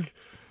 That's like.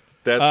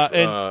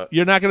 And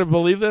you're not going to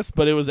believe this,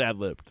 but it was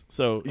ad-libbed.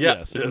 So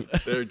yeah,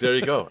 yes. there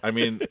you go. I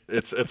mean,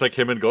 it's like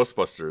him in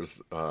Ghostbusters,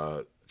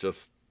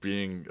 just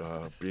being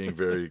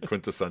very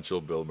quintessential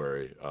Bill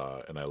Murray,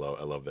 and I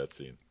love that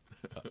scene.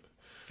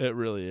 It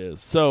really is.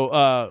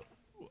 So,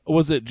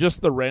 was it just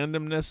the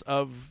randomness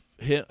of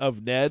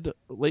Ned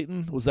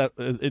Layton? Was that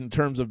in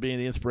terms of being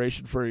the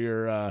inspiration for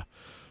your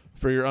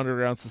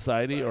Underground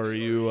Society, or are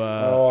you?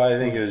 I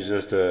think it was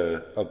just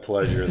a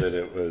pleasure that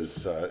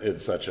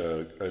it's such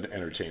an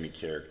entertaining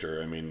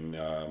character. I mean,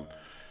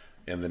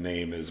 and the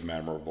name is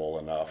memorable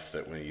enough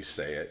that when you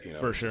say it,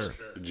 for sure,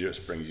 it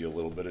just brings you a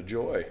little bit of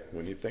joy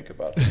when you think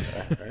about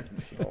that. Right?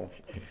 So,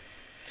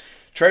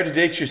 tried to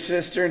date your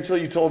sister until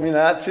you told me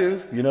not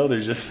to.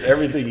 There's just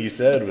everything he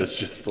said was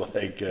just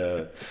like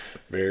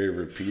very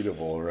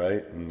repeatable,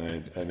 right? And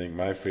I think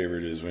my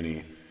favorite is when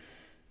he.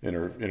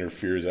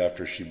 Interferes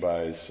after she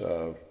buys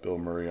Bill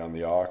Murray on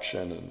the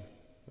auction,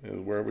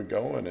 and where are we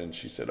going? And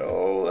she said,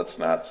 "Oh, let's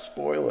not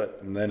spoil it."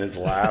 And then his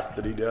laugh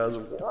that he does,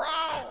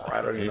 wow!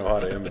 I don't even know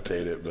how to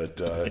imitate it, but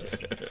it's.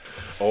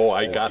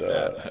 I got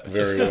that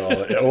very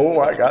well.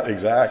 I got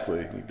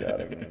exactly. You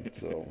got it, man.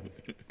 So,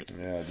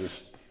 yeah,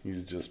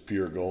 he's just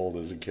pure gold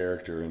as a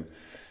character,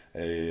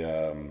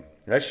 and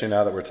actually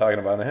now that we're talking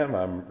about him,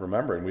 I'm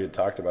remembering we had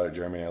talked about it,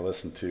 Jeremy. I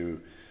listened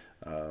to.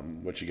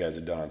 What you guys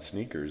had done on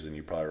Sneakers, and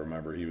you probably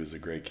remember he was a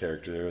great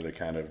character there, the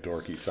kind of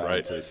dorky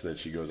scientist that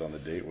she goes on the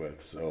date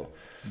with. So,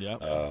 yeah.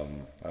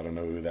 I don't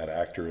know who that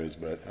actor is,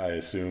 but I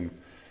assume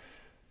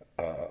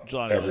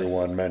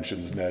everyone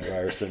mentions Ned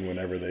Ryerson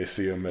whenever they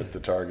see him at the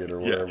Target or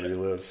wherever he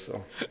lives.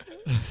 So,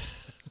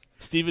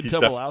 Stephen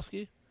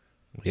Tobolowsky.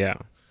 Yeah,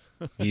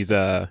 he's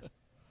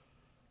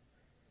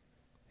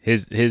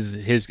his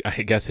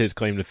I guess his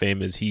claim to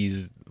fame is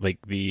he's like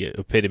the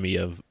epitome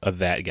of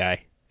that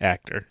guy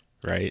actor.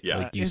 Right? Yeah.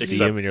 Like you see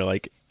him and you're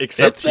like,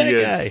 except he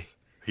is.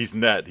 He's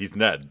Ned. He's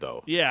Ned,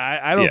 though. Yeah,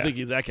 I don't think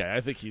he's that guy.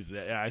 I think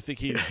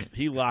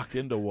he locked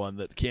into one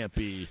that can't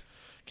be.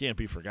 can't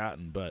be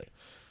forgotten. But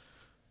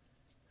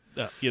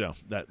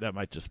that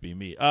might just be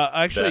me.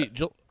 Actually,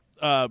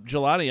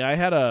 Jelani, I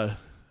had a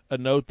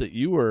note that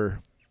you were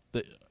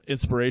the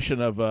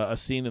inspiration of a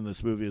scene in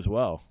this movie as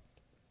well,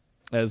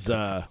 as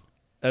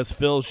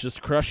Phil's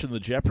just crushing the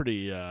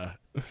Jeopardy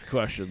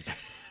questions.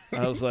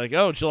 I was like,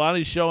 oh,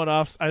 Jelani's showing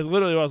off. I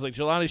literally was like,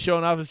 Jelani's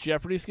showing off his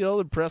Jeopardy skill,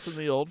 impressing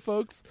the old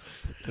folks.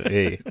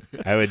 Hey,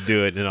 I would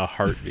do it in a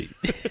heartbeat.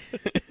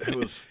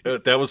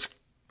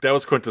 That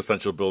was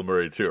quintessential Bill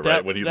Murray too,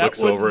 right? When he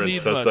looks over and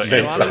says that,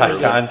 makes eye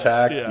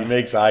contact. Yeah. He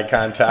makes eye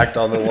contact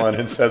on the one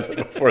and says it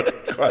before the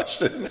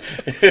question.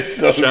 It's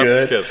so Chef's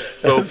good. Kiss,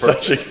 so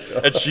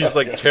perfect. And she's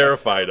like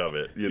terrified of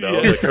it, you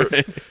know. Yeah.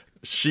 Like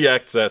she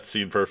acts that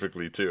scene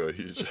perfectly too.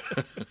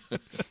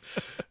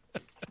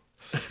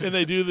 And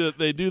they do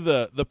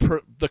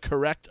the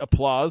correct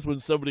applause when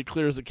somebody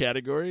clears a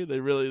category. They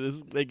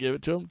give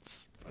it to him.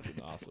 It's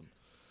fucking awesome.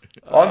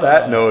 On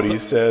that note, he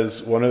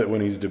says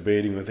when he's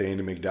debating with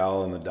Andy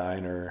McDowell in the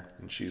diner,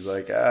 and she's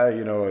like,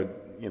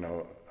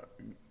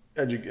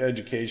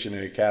 education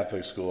in a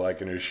Catholic school, I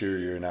can assure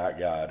you're not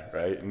God,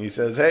 right? And he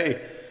says,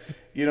 hey,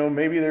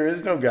 maybe there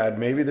is no God.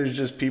 Maybe there's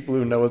just people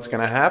who know what's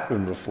going to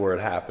happen before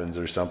it happens,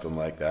 or something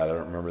like that. I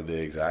don't remember the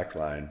exact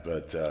line,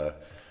 but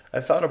I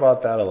thought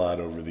about that a lot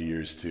over the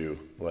years too.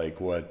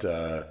 Like what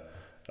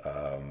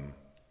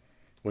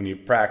when you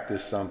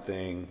practice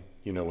something,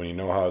 when you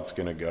know how it's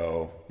going to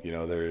go,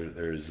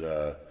 there's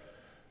a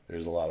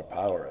lot of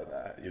power in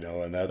that,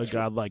 and that's a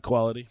godlike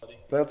quality.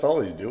 That's all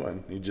he's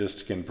doing. He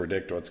just can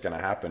predict what's going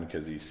to happen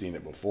because he's seen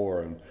it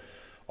before, and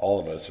all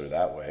of us are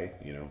that way.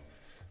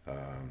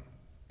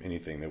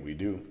 Anything that we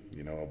do,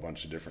 a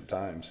bunch of different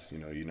times,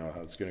 you know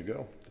how it's going to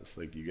go. Just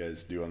like you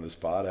guys do on this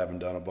pod, haven't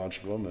done a bunch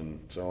of them,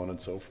 and so on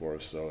and so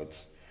forth. So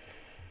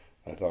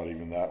I thought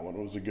even that one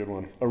was a good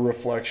one, a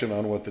reflection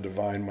on what the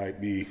divine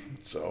might be.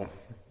 So,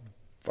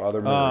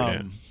 Father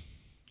Murray.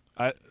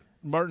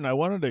 Martin, I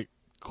wanted to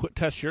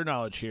test your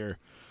knowledge here.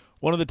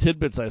 One of the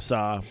tidbits I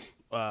saw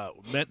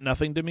meant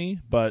nothing to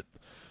me, but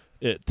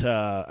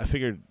I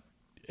figured,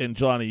 and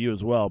Jelani, you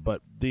as well,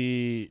 but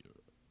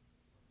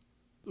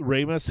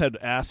Ramis had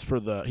asked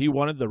he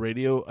wanted the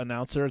radio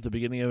announcer at the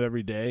beginning of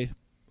every day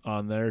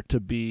on there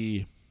to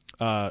be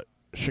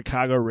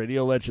Chicago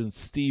radio legend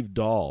Steve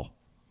Dahl.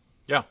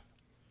 Yeah.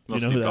 You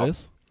know who that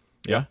is?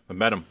 Yeah, I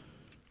met him.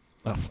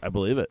 Oh, I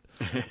believe it.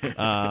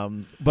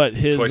 But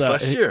his twice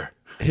last year.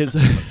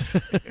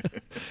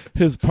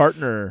 His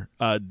partner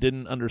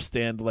didn't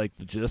understand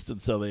the gist,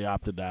 and so they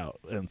opted out.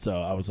 And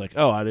so I was like,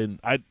 oh, I didn't.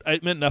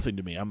 It meant nothing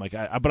to me. I'm like,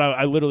 but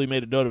I literally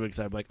made a note of it because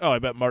I'm like, oh, I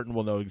bet Martin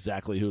will know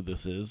exactly who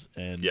this is.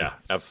 And yeah,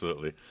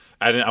 absolutely.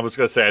 I was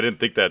going to say I didn't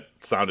think that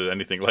sounded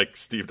anything like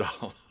Steve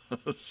Dahl.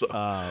 So,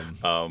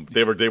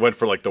 they went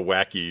for the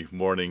wacky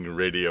morning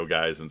radio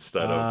guys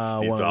instead of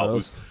Steve Dahl,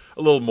 who's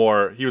a little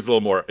more. He was a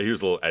little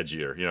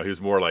edgier. He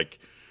was more like.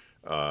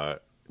 Don't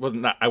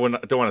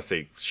want to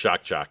say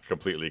shock jock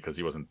completely because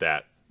he wasn't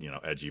that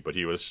edgy, but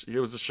he was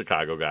a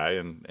Chicago guy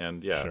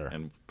and yeah, sure.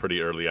 And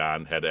pretty early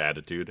on had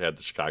the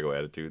Chicago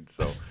attitude.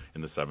 So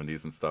in the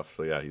 70s and stuff.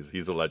 So yeah,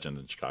 he's a legend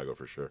in Chicago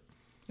for sure.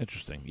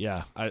 Interesting.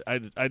 Yeah, I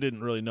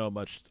didn't really know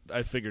much.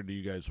 I figured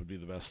you guys would be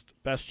the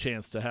best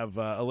chance to have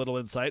a little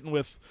insight, and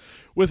with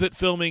it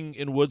filming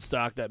in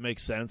Woodstock, that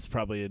makes sense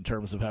probably in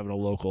terms of having a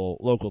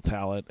local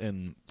talent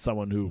and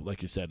someone who,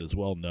 like you said, is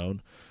well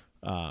known.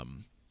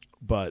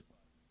 But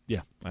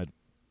yeah, I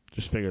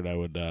just figured I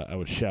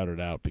would shout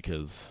it out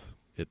because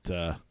it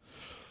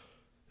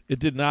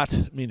did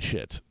not mean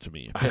shit to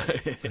me.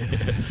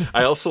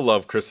 I also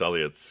love Chris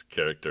Elliott's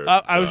character.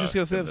 I was just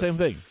gonna say the same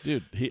thing,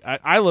 dude.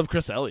 I love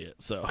Chris Elliott.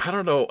 So I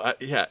don't know.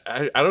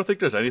 I don't think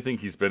there's anything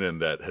he's been in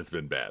that has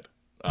been bad.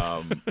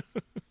 And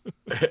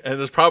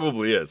there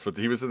probably is, but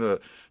he was in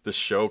the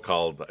show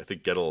called I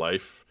think Get a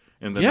Life.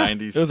 In the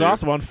 90s. It was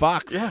awesome on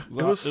Fox. Yeah, it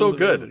was so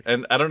good. Amazing.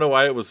 And I don't know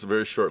why it was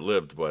very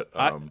short-lived, but...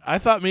 I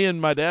thought me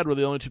and my dad were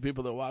the only two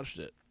people that watched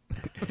it.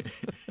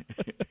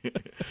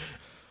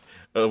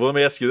 Well, let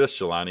me ask you this,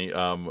 Jelani.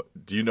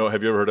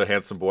 Have you ever heard of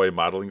Handsome Boy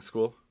Modeling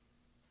School?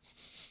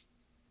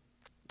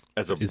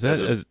 Is that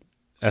an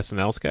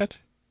SNL sketch?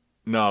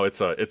 No,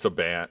 it's a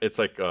band. It's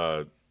like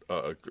a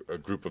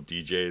group of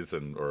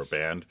DJs or a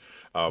band.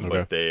 Okay.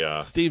 But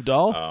they... Steve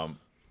Dahl?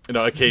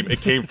 No, it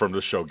came from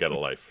the show Get a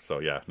Life. So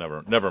yeah,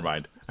 never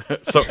mind.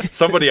 So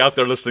somebody out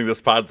there listening to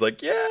this pod's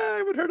like, yeah, I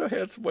haven't heard of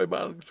Handsome Boy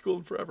Modeling School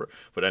in forever.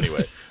 But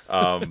anyway,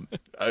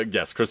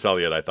 yes, Chris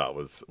Elliott I thought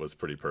was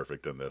pretty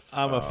perfect in this.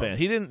 I'm a fan.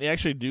 He didn't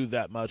actually do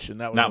that much,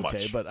 and that was not okay.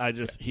 Much. But I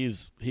just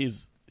he's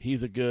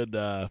a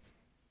good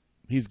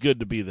he's good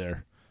to be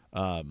there.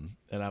 And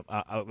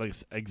I like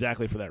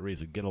exactly for that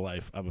reason. Get a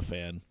Life. I'm a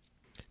fan.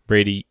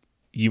 Brady,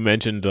 you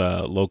mentioned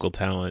local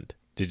talent.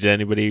 Did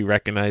anybody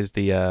recognize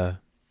the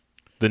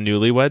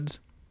Newlyweds?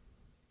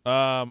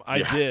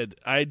 I did.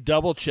 I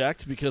double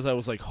checked because I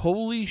was like,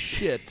 "Holy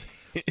shit!"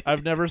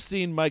 I've never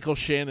seen Michael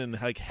Shannon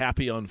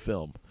happy on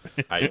film.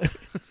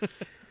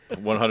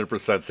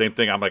 100%. Same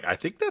thing. I'm like, I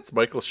think that's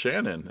Michael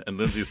Shannon. And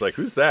Lindsay's like,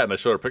 who's that? And I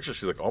show her a picture.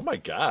 She's like, oh my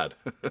God.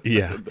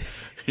 Yeah.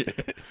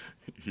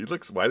 He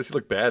looks, why does he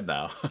look bad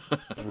now?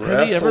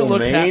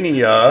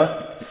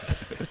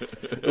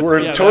 WrestleMania. We're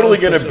Yeah, totally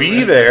that was going to such a be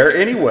random- there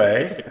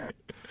anyway.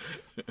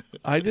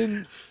 I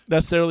didn't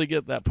necessarily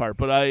get that part,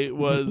 but I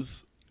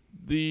was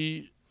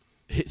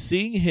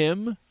seeing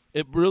him.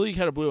 It really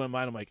kind of blew my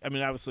mind. I'm like, I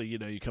mean, obviously,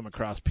 you come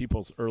across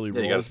people's early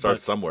roles. You got to start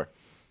somewhere.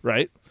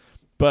 right?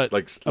 But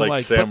Like I'm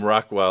Sam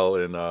Rockwell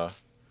in,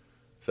 is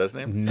that his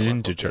name?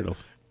 Ninja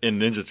Turtles. In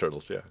Ninja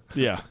Turtles, yeah.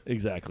 yeah,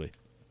 exactly.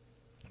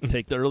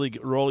 Take the early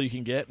role you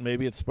can get, and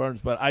maybe it's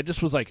Spartans. But I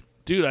just was like,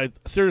 dude,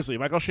 seriously,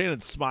 Michael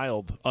Shannon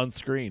smiled on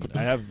screen.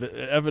 I have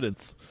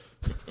evidence.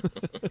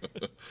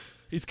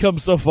 He's come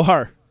so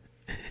far.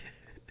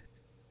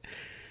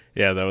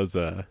 Yeah, that was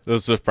a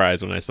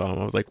surprise when I saw him.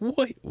 I was like,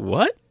 wait,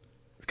 what?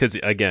 Because,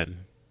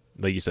 again,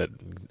 like you said,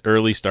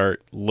 early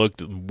start,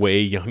 looked way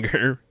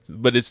younger,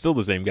 but it's still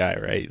the same guy,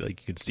 right?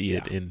 Like, you could see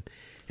it in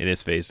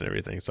his face and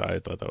everything, so I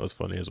thought that was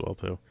funny as well,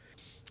 too.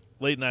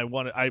 Leighton,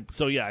 I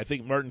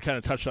think Martin kind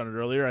of touched on it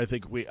earlier. I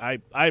think I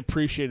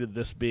appreciated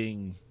this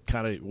being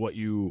kind of what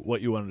you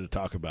wanted to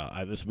talk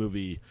about. This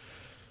movie,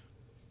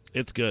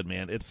 it's good,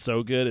 man. It's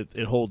so good.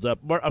 It holds up.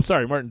 I'm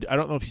sorry, Martin. I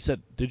don't know if you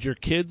said, did your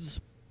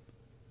kids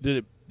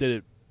did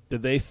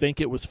they think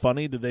it was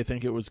funny? Did they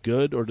think it was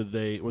good, or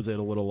was it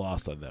a little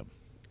lost on them?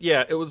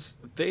 Yeah, it was.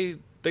 They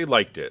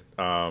liked it.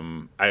 I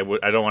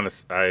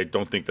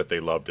don't think that they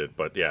loved it,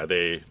 but yeah,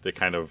 they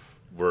kind of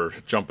were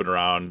jumping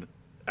around.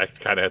 I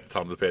kind of had to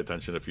tell them to pay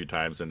attention a few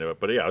times into it,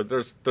 but yeah,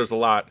 there's a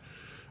lot.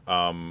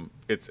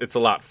 It's a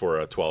lot for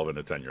a 12 and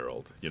a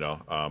 10-year-old.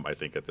 I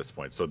think at this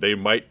point, so they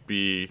might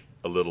be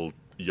a little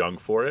young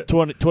for it.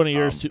 20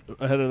 years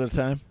ahead of their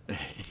time.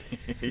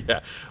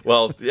 Yeah,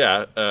 well,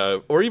 yeah,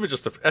 or even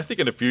just I think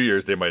in a few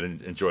years they might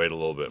enjoy it a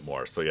little bit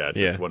more. So yeah, it's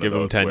just one give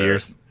of those them 10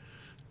 years.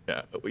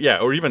 Yeah,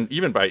 or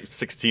even by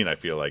 16, I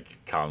feel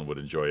like Colin would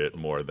enjoy it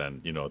more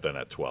than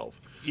at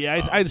 12.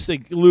 Yeah, I just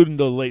think, alluding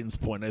to Leighton's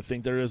point, I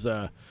think there's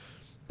a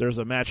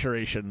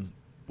maturation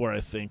where I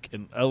think,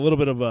 and a little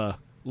bit of a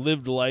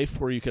lived life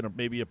where you can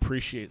maybe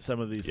appreciate some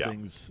of these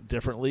things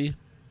differently.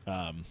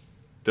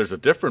 There's a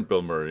different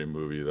Bill Murray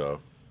movie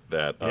though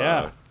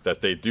that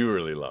they do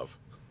really love.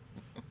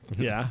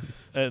 Yeah,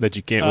 and, that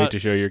you can't wait to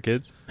show your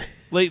kids.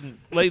 Leighton,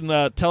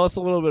 tell us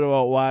a little bit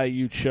about why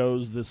you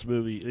chose this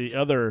movie,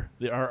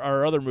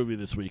 our other movie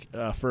this week,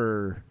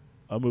 for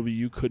a movie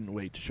you couldn't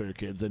wait to show your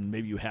kids, and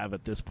maybe you have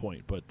at this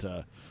point,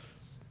 but.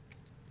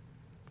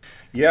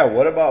 Yeah,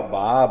 What About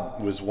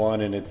Bob was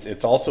one, and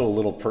it's also a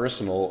little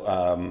personal.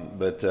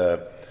 But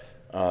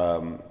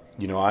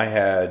I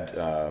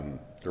had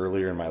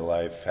earlier in my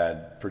life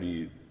had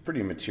pretty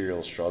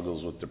material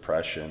struggles with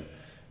depression,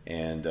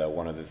 and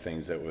one of the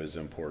things that was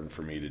important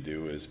for me to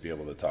do is be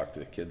able to talk to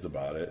the kids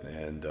about it,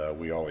 and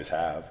we always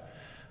have.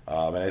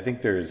 And I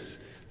think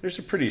there's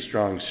a pretty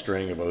strong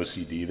string of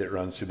OCD that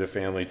runs through the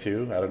family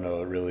too. I don't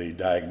know, really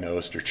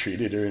diagnosed or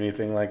treated or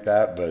anything like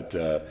that, but.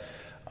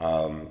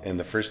 And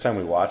the first time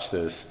we watched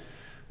this,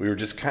 we were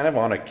just kind of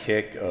on a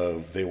kick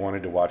of they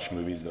wanted to watch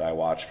movies that I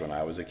watched when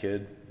I was a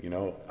kid,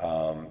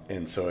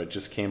 and so it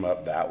just came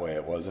up that way.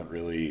 It wasn't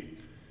really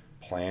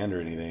planned or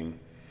anything,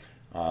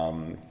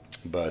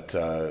 but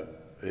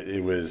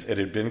it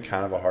had been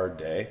kind of a hard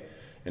day,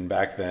 and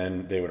back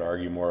then they would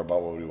argue more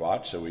about what we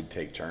watched, so we'd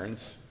take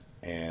turns,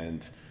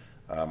 and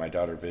my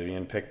daughter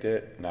Vivian picked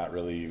it, not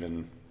really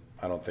even,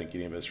 I don't think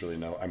any of us really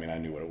know. I mean, I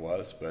knew what it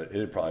was, but it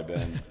had probably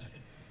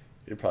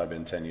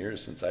been 10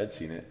 years since I'd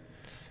seen it.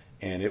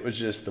 And it was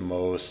just the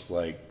most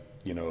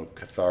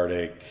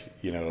cathartic,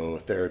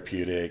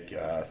 therapeutic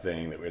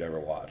thing that we'd ever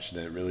watched.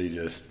 And it really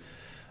just,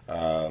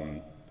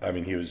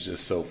 he was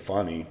just so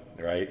funny,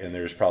 right? And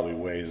there's probably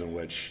ways in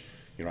which,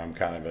 I'm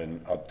kind of an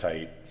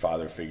uptight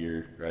father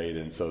figure, right?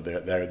 And so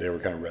they were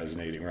kind of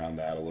resonating around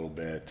that a little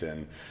bit.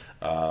 And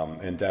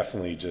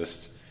definitely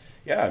just,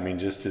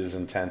 just his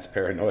intense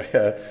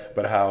paranoia,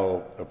 but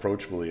how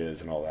approachable he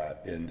is and all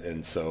that.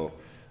 And so,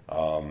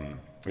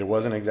 it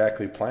wasn't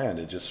exactly planned.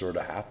 It just sort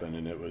of happened,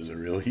 and it was a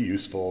really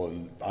useful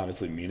and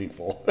honestly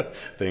meaningful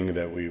thing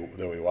that we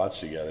watched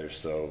together.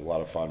 So a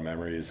lot of fond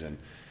memories, and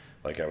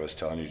like I was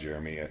telling you,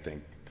 Jeremy,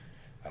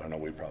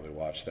 we probably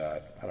watch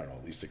that,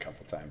 at least a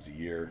couple times a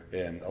year.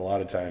 And a lot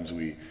of times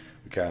we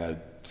kind of,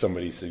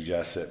 somebody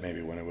suggests it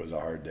maybe when it was a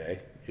hard day,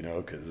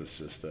 because it's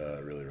just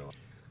really, really.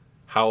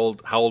 How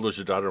old was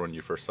your daughter when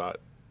you first saw it?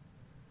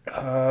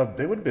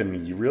 They would have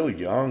been real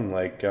young,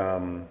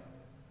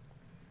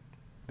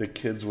 the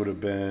kids would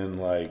have been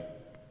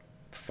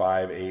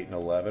 5, 8, and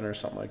 11 or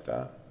something like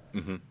that.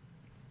 Mm-hmm.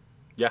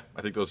 Yeah,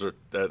 I think those are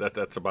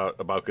that's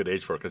about good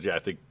age for it, because I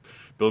think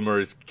Bill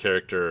Murray's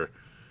character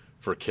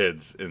for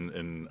kids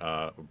in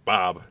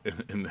Bob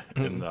in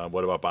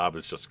What About Bob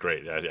is just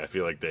great. I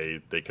feel like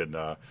they could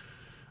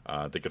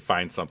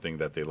find something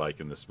that they like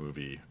in this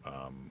movie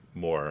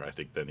more, I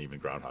think, than even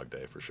Groundhog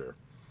Day for sure.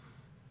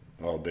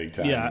 Oh, big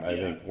time! Yeah, I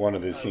think one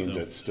of the scenes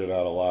that stood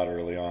out a lot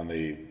early on,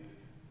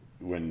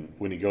 when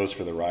he goes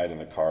for the ride in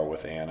the car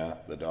with Anna,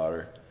 the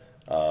daughter,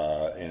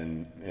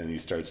 and he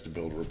starts to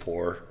build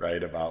rapport,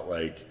 right? About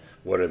like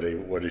what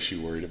is she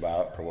worried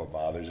about or what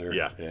bothers her?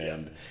 Yeah.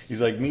 And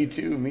he's like, me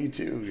too,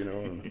 you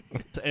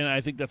know. And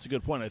I think that's a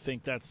good point. I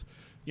think that's,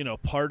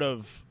 part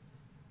of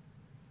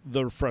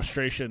the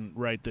frustration,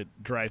 right,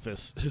 that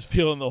Dreyfuss is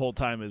feeling the whole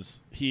time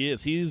is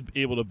he's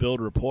able to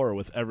build rapport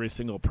with every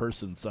single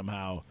person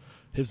somehow,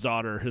 his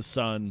daughter, his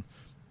son,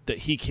 that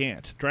he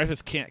can't.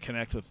 Dreyfuss can't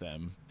connect with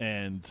them,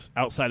 and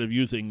outside of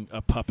using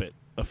a puppet,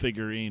 a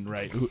figurine,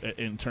 right,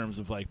 in terms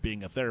of like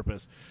being a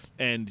therapist.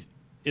 And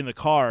in the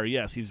car,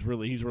 yes, he's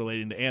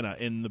relating to Anna.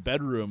 In the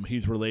bedroom,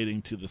 he's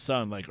relating to the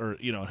son, like, or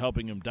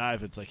helping him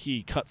dive. It's like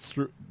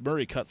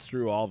Murray cuts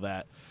through all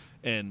that,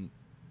 and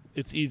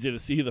it's easy to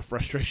see the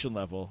frustration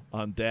level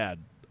on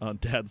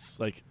Dad's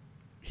like,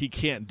 he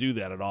can't do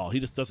that at all. He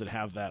just doesn't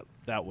have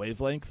that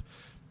wavelength.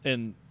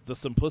 And the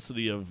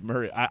simplicity of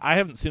Murray. I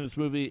haven't seen this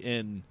movie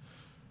in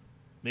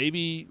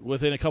maybe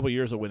within a couple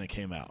years of when it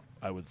came out,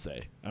 I would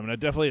say. I mean, I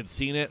definitely had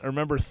seen it.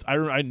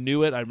 I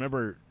knew it. I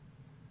remember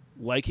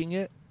liking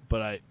it,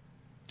 but I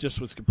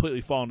just was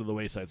completely falling to the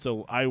wayside.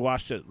 So I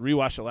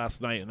rewatched it last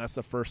night, and that's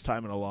the first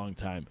time in a long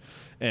time,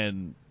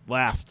 and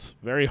laughed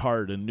very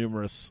hard in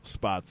numerous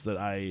spots that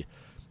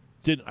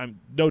I'm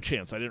no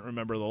chance. I didn't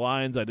remember the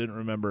lines. I didn't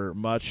remember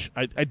much.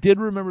 I did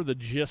remember the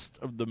gist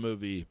of the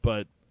movie,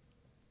 but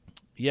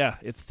yeah,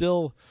 it's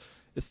still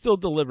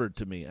delivered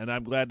to me, and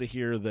I'm glad to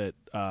hear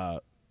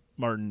that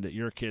Martin, that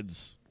your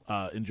kids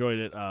enjoyed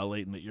it.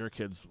 Leighton, that your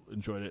kids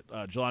enjoyed it.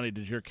 Jelani,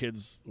 did your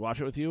kids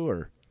watch it with you,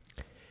 or?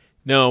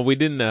 No, we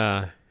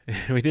didn't.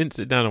 We didn't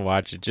sit down and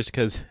watch it just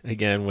because,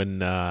 again,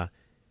 when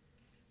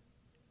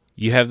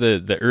you have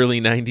the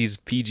early '90s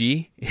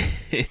PG,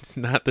 it's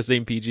not the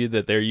same PG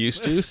that they're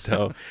used to.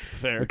 So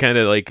Fair. we kind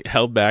of like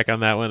held back on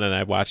that one, and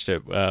I watched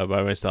it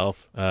by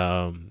myself.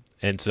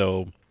 And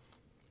so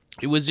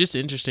it was just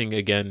interesting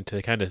again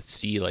to kind of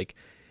see like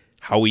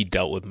how we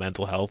dealt with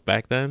mental health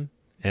back then.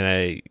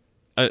 And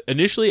I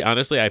initially,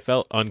 honestly, I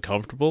felt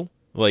uncomfortable,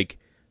 like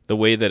the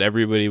way that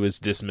everybody was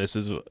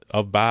dismissive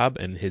of Bob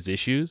and his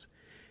issues.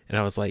 And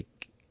I was like,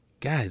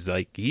 guys,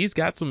 like, he's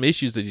got some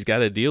issues that he's got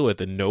to deal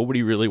with, and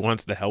nobody really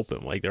wants to help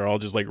him. Like, they're all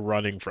just like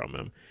running from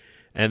him.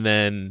 And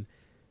then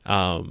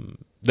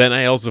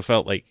I also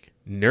felt like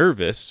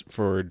nervous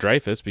for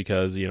Dreyfuss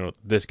because,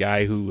 this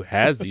guy who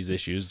has these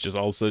issues just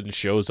all of a sudden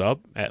shows up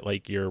at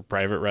like your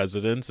private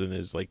residence and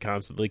is like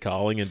constantly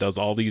calling and does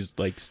all these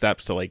like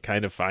steps to like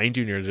kind of find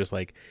you. And you're just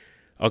like,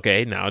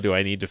 okay, now do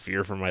I need to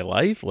fear for my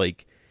life?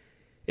 Like,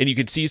 and you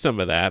could see some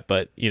of that,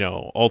 but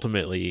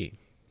ultimately,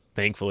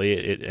 thankfully,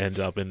 it ends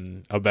up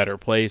in a better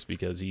place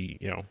because he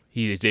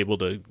is able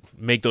to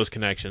make those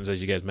connections,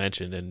 as you guys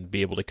mentioned, and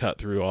be able to cut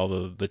through all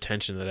the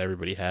tension that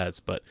everybody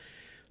has. But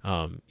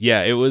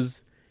it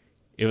was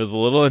a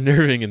little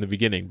unnerving in the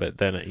beginning, but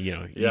then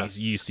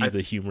you see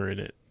the humor in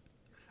it.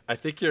 I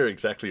think you're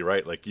exactly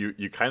right. Like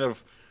you kind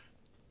of,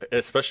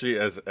 especially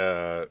as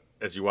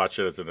you watch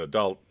it as an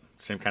adult,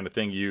 same kind of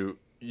thing.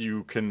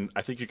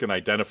 I think you can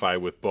identify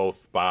with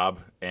both Bob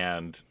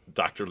and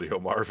Dr. Leo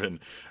Marvin.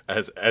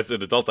 As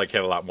an adult, I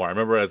can a lot more. I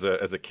remember as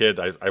a kid,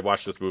 I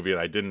watched this movie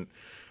and I didn't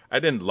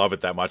love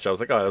it that much. I was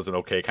like, oh, that was an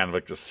okay kind of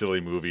like a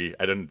silly movie.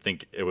 I didn't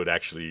think it would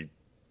actually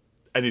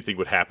anything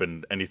would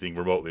happen, anything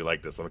remotely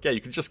like this. I'm like, yeah,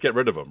 you could just get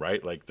rid of him,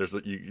 right? Like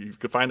you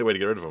could find a way to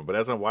get rid of him. But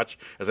as I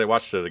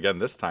watched it again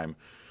this time,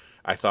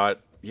 I thought,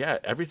 yeah,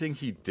 everything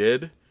he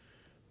did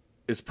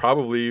is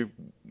probably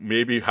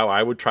maybe how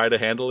I would try to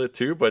handle it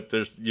too, but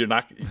this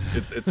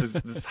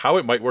is how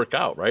it might work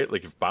out, right?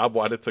 Like if Bob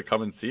wanted to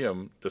come and see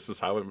him, this is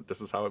how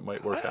it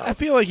might work out. I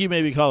feel like you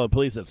maybe call the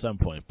police at some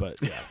point, but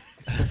yeah.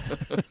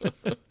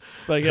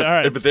 Like, all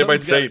right, but they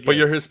might say, but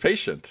you're his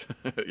patient.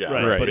 Yeah,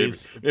 right. But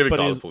maybe but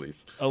call the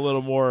police. A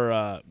little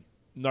more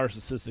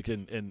narcissistic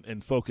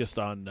and focused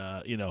on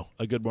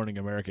a Good Morning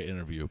America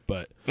interview,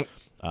 but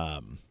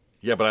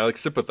yeah, but I like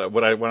sympathize.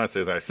 What I want to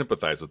say is I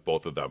sympathize with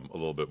both of them a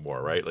little bit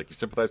more, right? Like you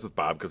sympathize with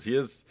Bob because he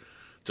is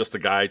just a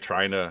guy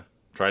trying to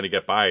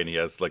get by, and he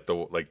has like the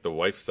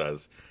wife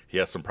says he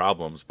has some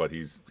problems, but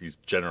he's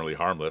generally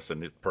harmless,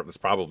 and it's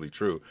probably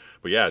true.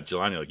 But yeah,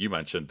 Jelani, like you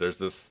mentioned, there's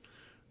this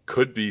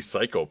could be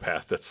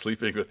psychopath that's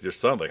sleeping with your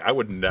son. Like I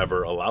would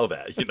never allow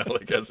that,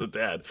 like as a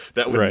dad,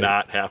 that would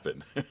not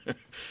happen.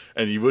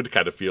 And you would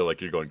kind of feel like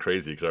you're going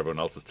crazy because everyone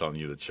else is telling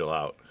you to chill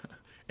out,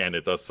 and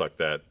it does suck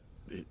that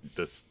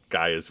this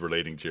guy is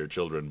relating to your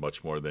children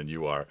much more than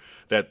you are.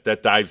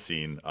 That dive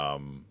scene,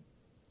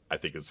 I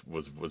think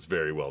was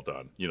very well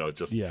done.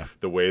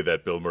 The way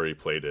that Bill Murray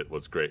played it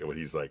was great. When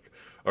he's like,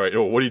 "All right,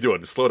 what are you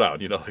doing? Slow down."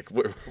 Like,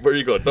 where are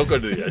you going? Don't go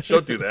to the edge.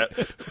 Don't do that.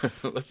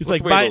 He's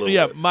like,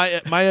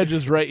 my edge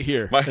is right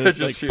here. My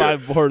edge is like here.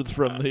 5 boards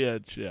from the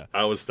edge. Yeah,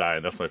 I was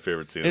dying. That's my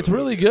favorite scene. It's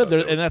really good,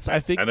 and that's I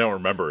think I don't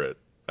remember it.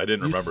 I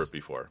didn't remember it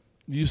before.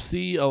 You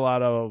see a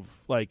lot of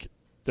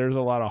there's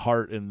a lot of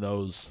heart in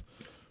those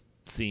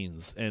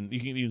scenes, and you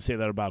can even say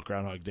that about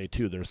Groundhog Day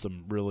too. There's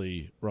some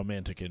really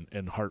romantic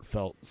and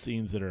heartfelt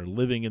scenes that are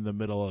living in the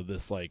middle of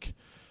this like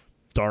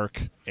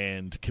dark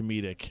and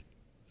comedic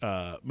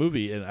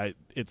movie, and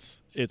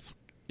it's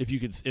if you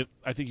could,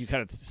 I think you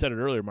kind of said it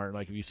earlier, Martin.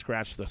 Like if you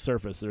scratch the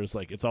surface, there's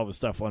like it's all the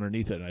stuff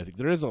underneath it. And I think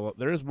there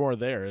is more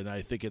there, and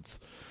I think it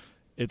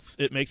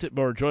makes it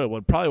more enjoyable.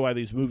 And probably why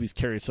these movies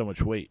carry so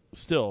much weight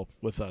still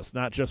with us,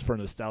 not just for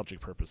nostalgic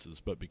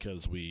purposes, but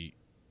because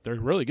they're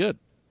really good.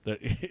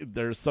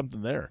 There's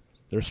something there.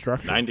 They're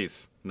structured.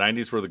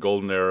 90s were the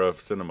golden era of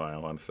cinema. I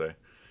want to say.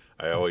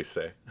 I always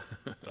say.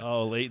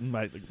 Oh, Leighton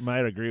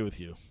might agree with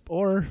you,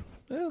 or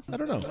I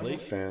don't know. I'm a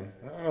fan.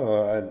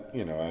 Oh,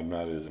 I'm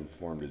not as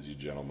informed as you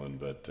gentlemen,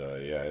 but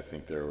yeah, I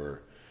think there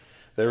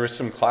were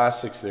some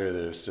classics there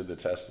that have stood the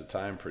test of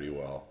time pretty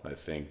well. I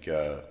think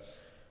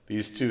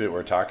these two that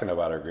we're talking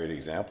about are great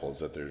examples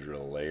that there's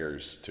real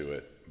layers to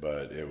it,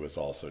 but it was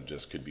also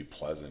just could be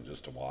pleasant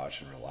just to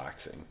watch and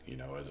relaxing,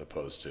 as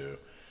opposed to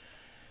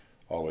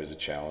always a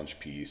challenge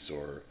piece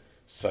or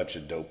such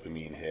a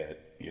dopamine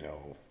hit,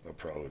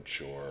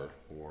 approach or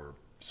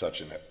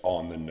such an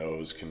on the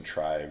nose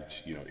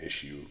contrived,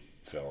 issue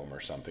film or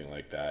something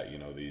like that.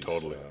 These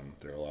totally.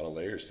 There are a lot of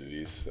layers to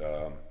these,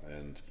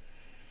 and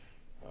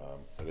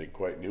I think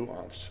quite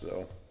nuanced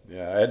though.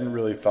 Yeah, I hadn't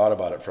really thought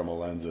about it from a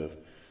lens of,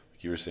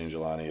 like you were saying,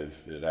 Jelani,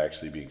 of it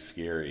actually being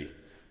scary,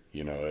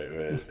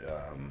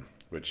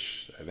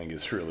 which I think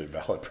is a really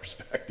valid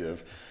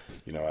perspective.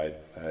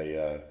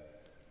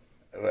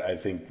 I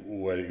think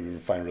what you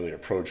find really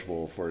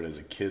approachable for it as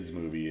a kid's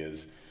movie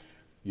is,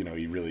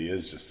 he really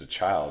is just a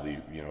child. He,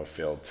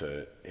 failed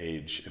to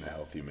age in a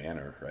healthy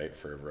manner, right,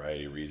 for a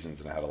variety of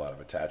reasons, and had a lot of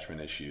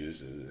attachment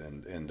issues.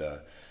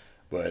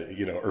 But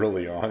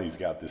early on, he's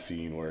got the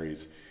scene where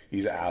he's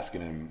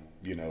asking him,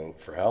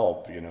 for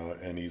help,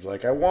 and he's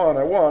like, I want,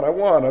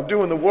 I'm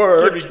doing the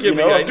work, I'm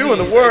doing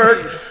the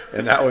work.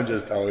 And that one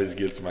just always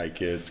gets my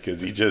kids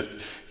because he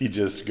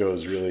just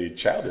goes really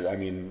childish. I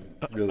mean,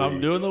 really,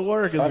 I'm doing the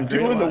work. I'm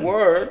doing the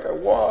work. I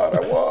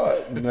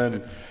want.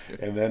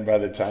 And then by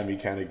the time he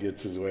kind of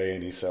gets his way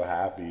and he's so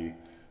happy,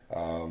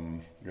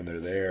 and they're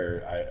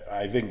there,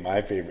 I think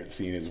my favorite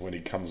scene is when he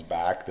comes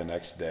back the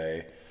next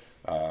day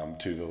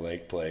to the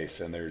lake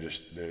place, and they're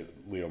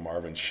Leo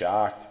Marvin's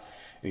shocked.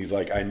 And he's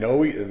like, and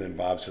then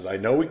Bob says, I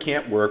know we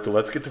can't work, but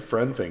let's get the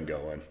friend thing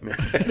going.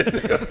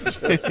 It's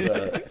just,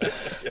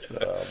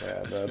 oh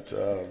man, that's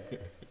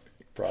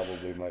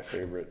probably my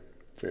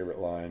favorite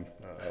line.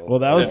 Well,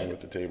 that was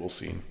with the table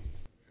scene.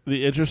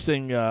 The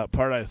interesting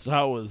part I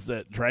saw was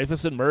that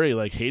Dreyfuss and Murray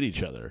hate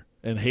each other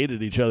and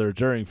hated each other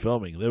during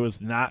filming. It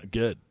was not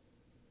good.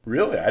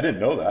 Really, I didn't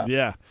know that.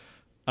 Yeah,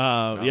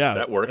 yeah,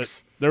 that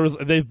works.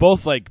 They both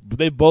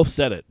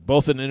said it,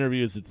 both in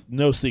interviews. It's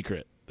no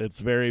secret. It's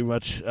very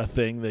much a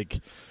thing.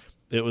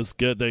 It was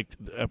good.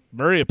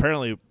 Murray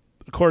apparently,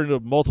 according to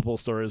multiple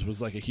stories,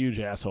 was a huge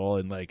asshole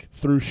and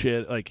threw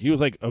shit. He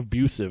was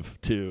abusive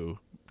to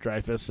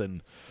Dreyfuss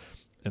and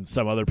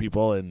some other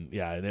people, and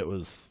it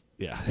was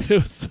it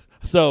was.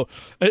 So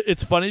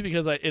it's funny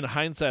because in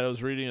hindsight I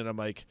was reading it. I'm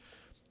like,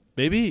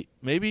 maybe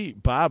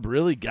Bob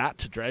really got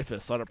to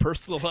Dreyfuss on a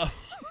personal level.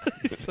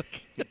 It's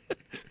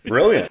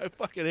brilliant. I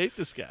fucking hate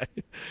this guy.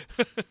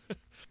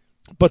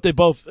 But they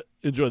both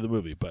enjoy the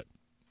movie. But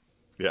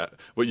yeah,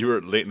 what you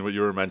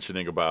were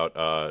mentioning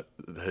about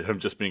him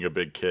just being a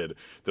big kid.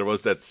 There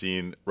was that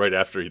scene right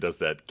after he does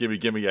that,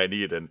 gimme, I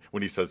need, and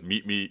when he says,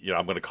 meet me,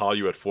 I'm going to call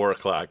you at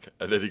 4:00,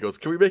 and then he goes,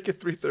 can we make it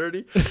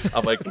 3:30?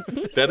 I'm like,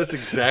 that is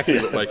exactly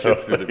what my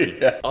kids do to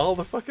me all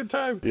the fucking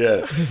time.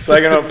 Yeah, it's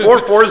like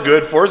 4's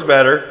good, 4's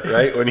better,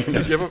 right? When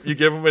you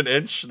give them an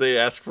inch, they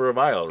ask for a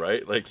mile,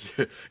 right?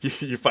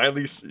 You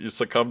finally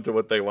succumb to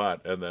what they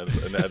want, and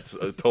that's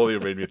totally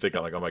made me think.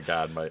 I'm like, oh my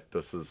god,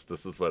 this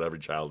is what every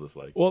child is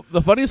like. Well,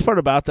 the funniest part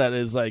about that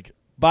is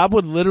Bob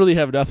would literally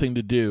have nothing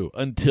to do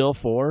until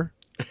 4.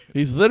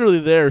 He's literally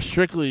there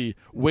strictly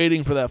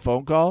waiting for that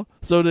phone call.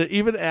 So to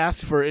even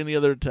ask for any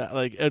other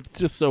time, it's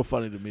just so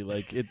funny to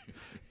me.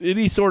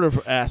 Any sort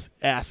of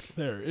ask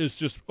there is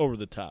just over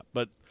the top.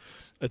 But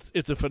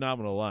it's a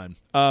phenomenal line.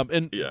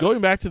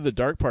 Going back to the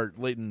dark part,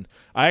 Leighton,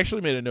 I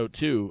actually made a note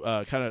too,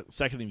 kind of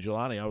seconding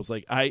Jelani. I was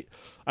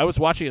I was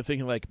watching it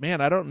thinking man,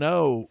 I don't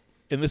know,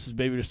 and this is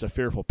maybe just a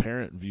fearful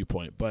parent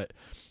viewpoint, but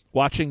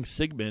watching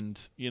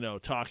Sigmund,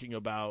 talking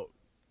about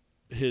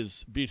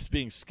his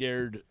being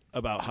scared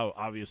about how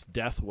obvious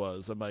death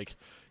was, I'm like,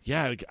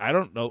 yeah, I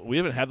don't know. We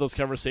haven't had those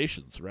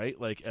conversations, right?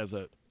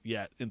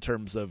 Yet in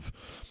terms of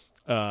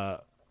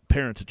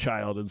parent to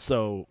child, and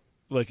so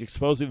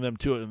exposing them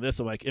to it in this,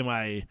 I'm like, am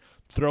I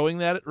throwing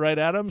that right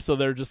at them so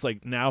they're just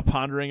now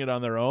pondering it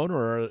on their own,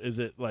 or is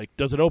it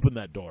does it open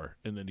that door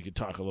and then you can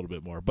talk a little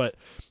bit more? But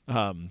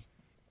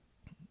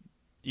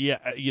yeah,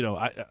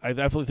 I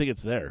definitely think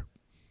it's there.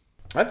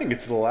 I think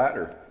it's the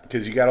latter,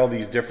 because you got all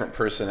these different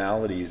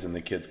personalities, and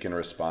the kids can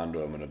respond to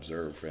them and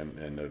observe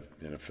and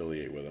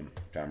affiliate with them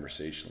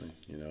conversationally.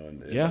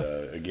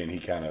 Again, he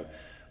kind of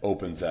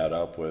opens that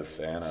up with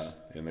Anna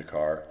in the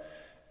car,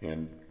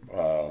 and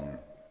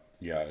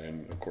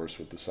and of course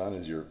with the son,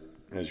 as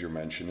you're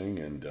mentioning,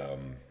 and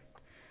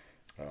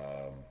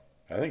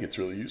I think it's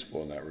really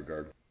useful in that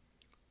regard.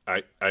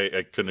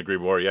 I couldn't agree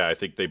more. Yeah, I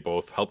think they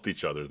both helped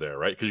each other there,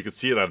 right? Because you could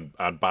see it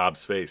on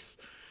Bob's face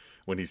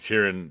when he's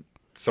hearing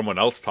someone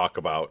else talk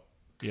about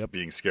Yep.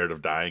 being scared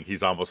of dying,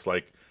 he's almost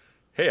like,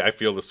 hey, I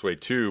feel this way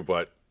too,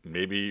 but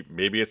maybe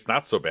it's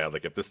not so bad.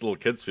 Like if this little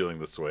kid's feeling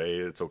this way,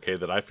 it's okay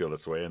that I feel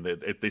this way. And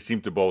they seem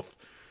to both,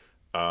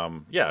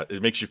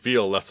 it makes you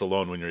feel less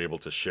alone when you're able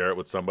to share it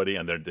with somebody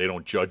and they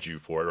don't judge you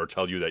for it or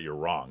tell you that you're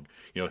wrong.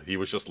 He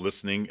was just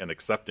listening and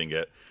accepting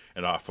it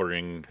and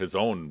offering his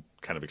own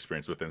kind of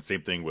experience with it. And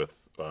same thing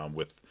with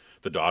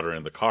the daughter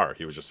in the car.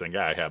 He was just saying,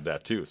 yeah, I have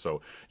that too. So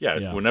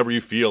Yeah. whenever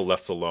you feel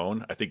less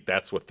alone, I think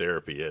that's what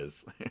therapy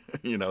is,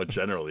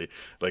 generally.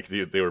 Like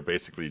they were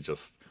basically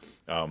just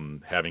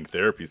having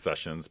therapy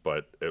sessions,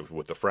 but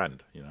with a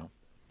friend,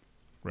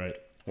 Right.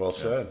 Well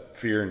said.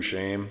 Fear and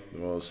shame, the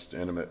most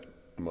intimate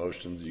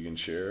emotions you can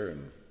share,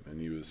 and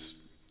he was,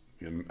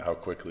 how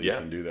quickly you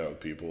can do that with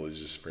people is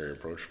just very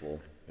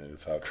approachable. And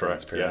it's how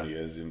transparent he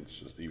is, and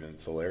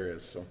it's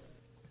hilarious. So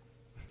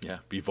yeah,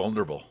 be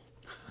vulnerable.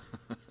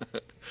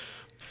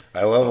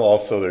 I love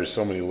also there's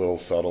so many little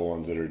subtle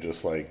ones that are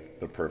just like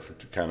the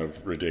perfect kind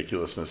of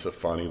ridiculousness of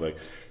funny. Like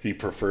he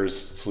prefers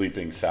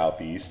sleeping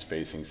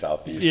facing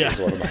southeast. Yeah. Is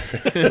one of my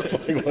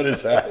favorites. Like what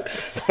is that?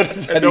 What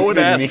does that And no one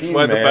even asks mean,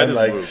 why the bed man? is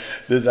Like,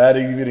 moved. does that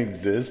even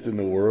exist in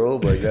the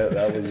world? Like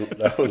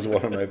that was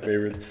one of my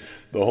favorites.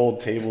 The whole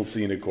table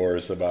scene, of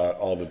course, about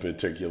all the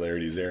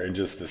particularities there and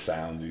just the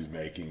sounds he's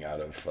making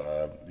out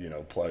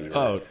of pleasure.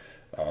 Oh,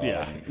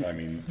 yeah. I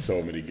mean,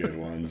 so many good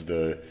ones.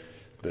 The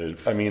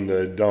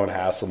 "Don't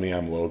hassle me,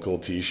 I'm local"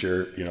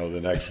 T-shirt.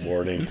 The next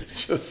morning,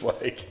 it's just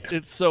like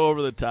It's so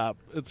over the top.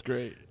 It's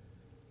great.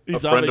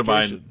 He's a on friend of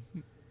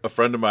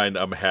vacation. mine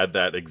had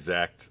that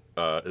exact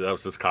that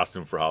was his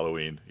costume for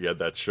Halloween. He had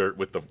that shirt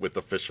with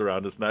the fish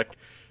around his neck.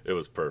 It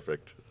was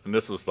perfect. And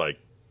this was like,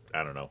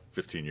 I don't know,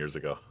 15 years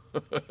ago.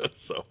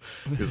 So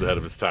he was ahead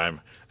of his time.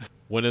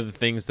 One of the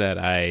things that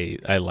I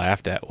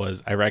laughed at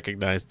was I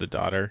recognized the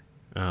daughter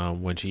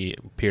when she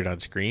appeared on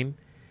screen,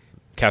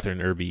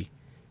 Catherine Irby,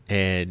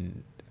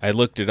 and I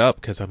looked it up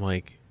because I'm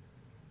like,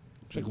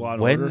 It's like Law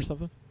and Order or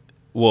something?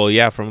 well,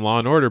 yeah, from Law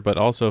and Order, but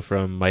also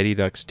from Mighty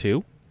Ducks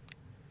 2.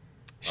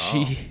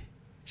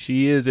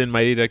 She is in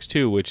Mighty Ducks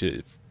 2, which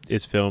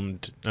is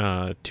filmed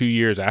 2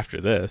 years after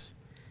this,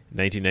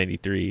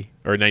 1993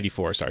 or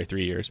 94. Sorry,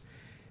 3 years,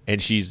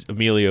 and she's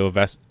Emilio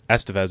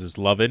Estevez's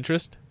love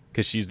interest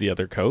because she's the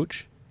other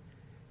coach.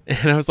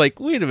 And I was like,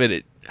 wait a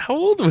minute, how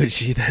old was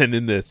she then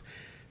in this?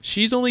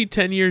 She's only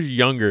 10 years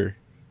younger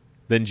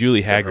than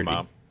Julie Her Haggerty.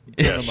 mom.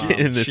 Yeah,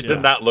 Yeah, she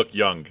did not look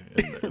young.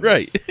 In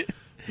Right. this.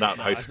 Not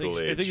high I school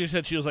think, age. I think you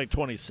said she was like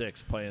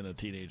 26 playing a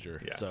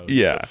teenager. Yeah. So,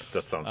 Yeah.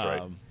 That sounds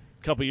right.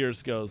 A couple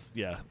years ago,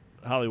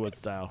 Hollywood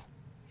style.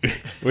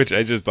 Which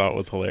I just thought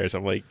was hilarious.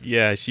 I'm like,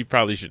 yeah, she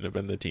probably shouldn't have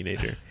been the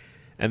teenager.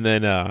 And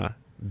then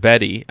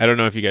Betty, I don't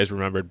know if you guys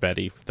remembered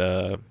Betty,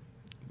 the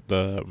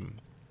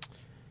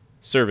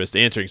service, the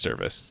answering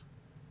service.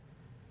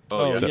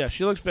 Oh, yeah. Yeah,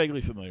 she looks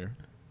vaguely familiar.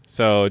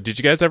 So, did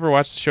you guys ever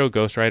watch the show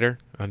Ghost Rider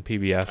on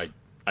PBS?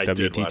 I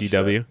did watch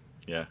WTTW? that.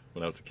 Yeah,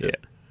 when I was a kid.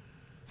 Yeah.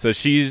 So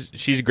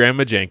she's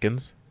Grandma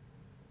Jenkins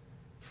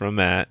from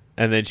that,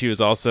 and then she was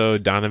also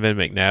Donovan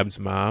McNabb's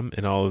mom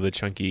in all of the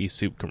Chunky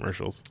Soup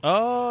commercials.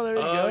 Oh, there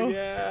you Oh, go.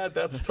 yeah,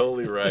 that's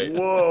totally right.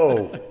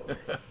 whoa.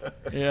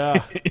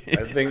 Yeah.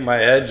 I think my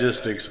head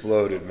just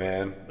exploded,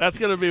 man. That's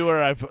going to be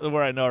where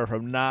I know her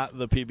from, not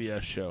the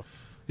PBS show.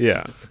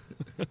 Yeah.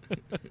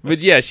 But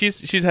yeah,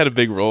 she's had a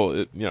big role,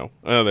 in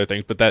other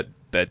things. But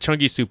that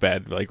Chunky Soup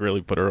ad like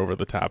really put her over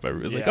the top.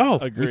 Everybody's like, oh,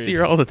 agreed. we see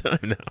her all the time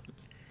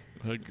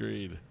now.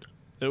 Agreed.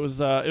 It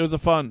was a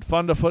fun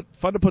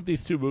to put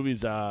these two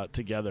movies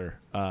together,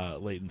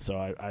 Leighton. So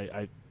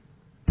I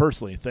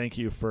personally thank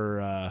you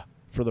for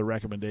the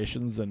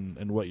recommendations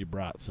and what you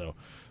brought. So,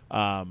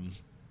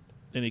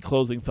 any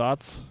closing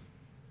thoughts?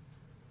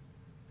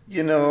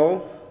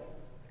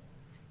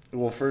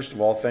 Well, first of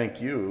all,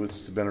 thank you.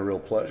 It's been a real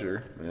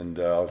pleasure, and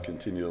I'll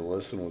continue to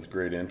listen with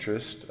great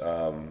interest.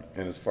 And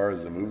as far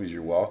as the movies,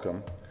 you're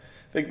welcome.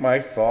 I think my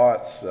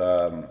thoughts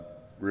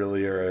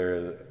really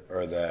are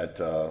that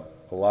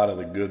a lot of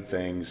the good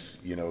things,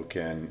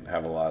 can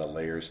have a lot of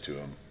layers to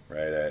them,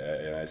 right?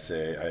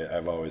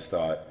 I've always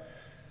thought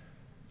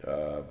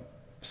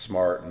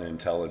smart and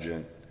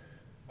intelligent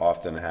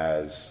often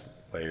has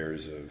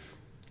layers of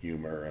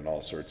humor and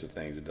all sorts of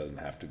things. It doesn't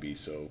have to be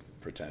so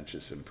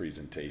pretentious and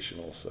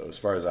presentational. So as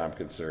far as I'm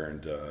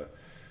concerned,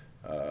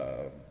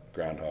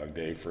 Groundhog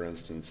Day, for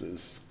instance,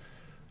 is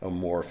a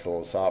more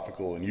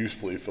philosophical and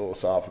usefully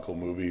philosophical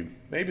movie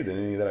maybe than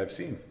any that I've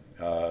seen.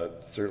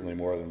 Certainly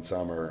more than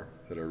some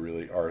that are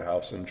really art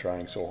house and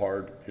trying so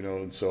hard,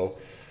 and so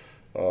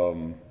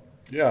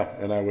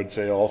and I would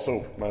say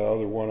also my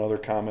one other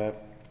comment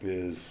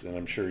is, and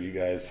I'm sure you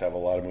guys have a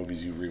lot of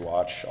movies you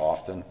rewatch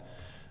often,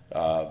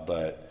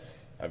 but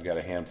I've got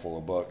a handful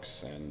of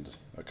books and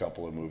a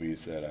couple of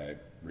movies that I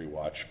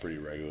rewatch pretty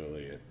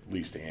regularly, at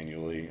least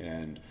annually,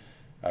 and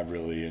I've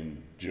really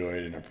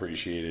enjoyed and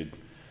appreciated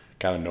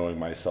kind of knowing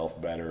myself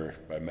better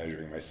by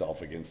measuring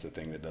myself against a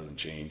thing that doesn't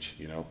change,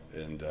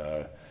 and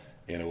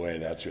in a way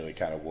that's really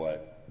kind of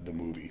what the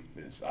movie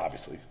is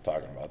obviously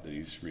talking about, that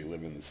he's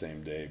reliving the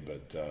same day,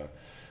 but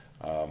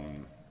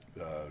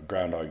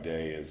Groundhog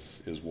Day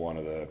is one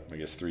of the, I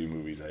guess, 3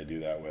 movies I do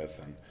that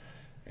with,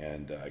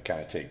 and I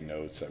kind of take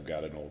notes. I've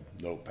got an old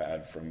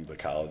notepad from the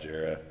college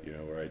era,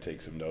 where I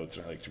take some notes,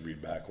 and I like to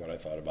read back what I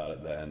thought about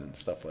it then and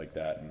stuff like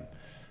that.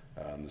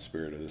 And the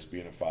spirit of this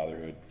being a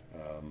fatherhood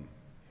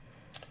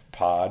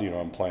pod,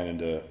 I'm planning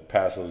to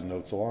pass those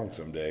notes along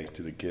someday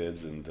to the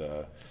kids and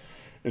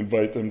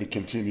invite them to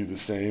continue the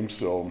same.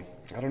 So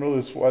I don't know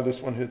why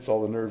this one hits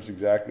all the nerves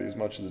exactly as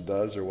much as it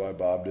does, or why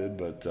Bob did,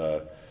 but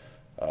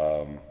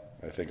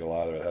I think a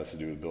lot of it has to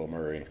do with Bill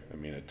Murray. I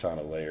mean, a ton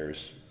of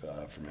layers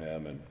from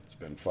him, and it's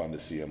been fun to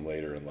see him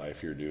later in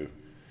life here do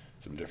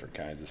some different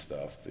kinds of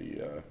stuff.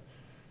 I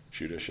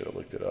should have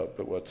looked it up,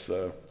 but what's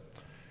the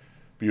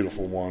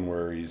beautiful one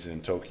where he's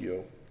in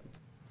Tokyo?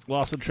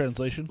 Lost in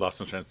Translation?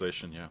 Lost in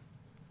Translation, yeah.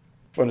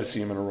 Fun to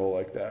see him in a role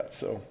like that.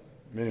 So,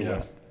 anyway.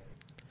 Yeah.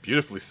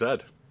 Beautifully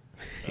said.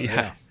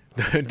 Yeah.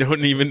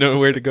 Don't even know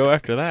where to go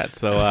after that.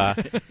 So,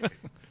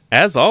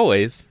 as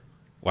always,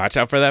 watch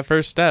out for that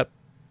first step.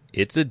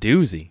 It's a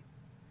doozy.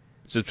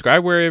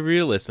 Subscribe wherever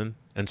you listen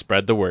and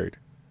spread the word.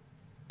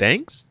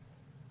 Thanks,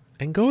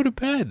 and go to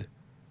bed.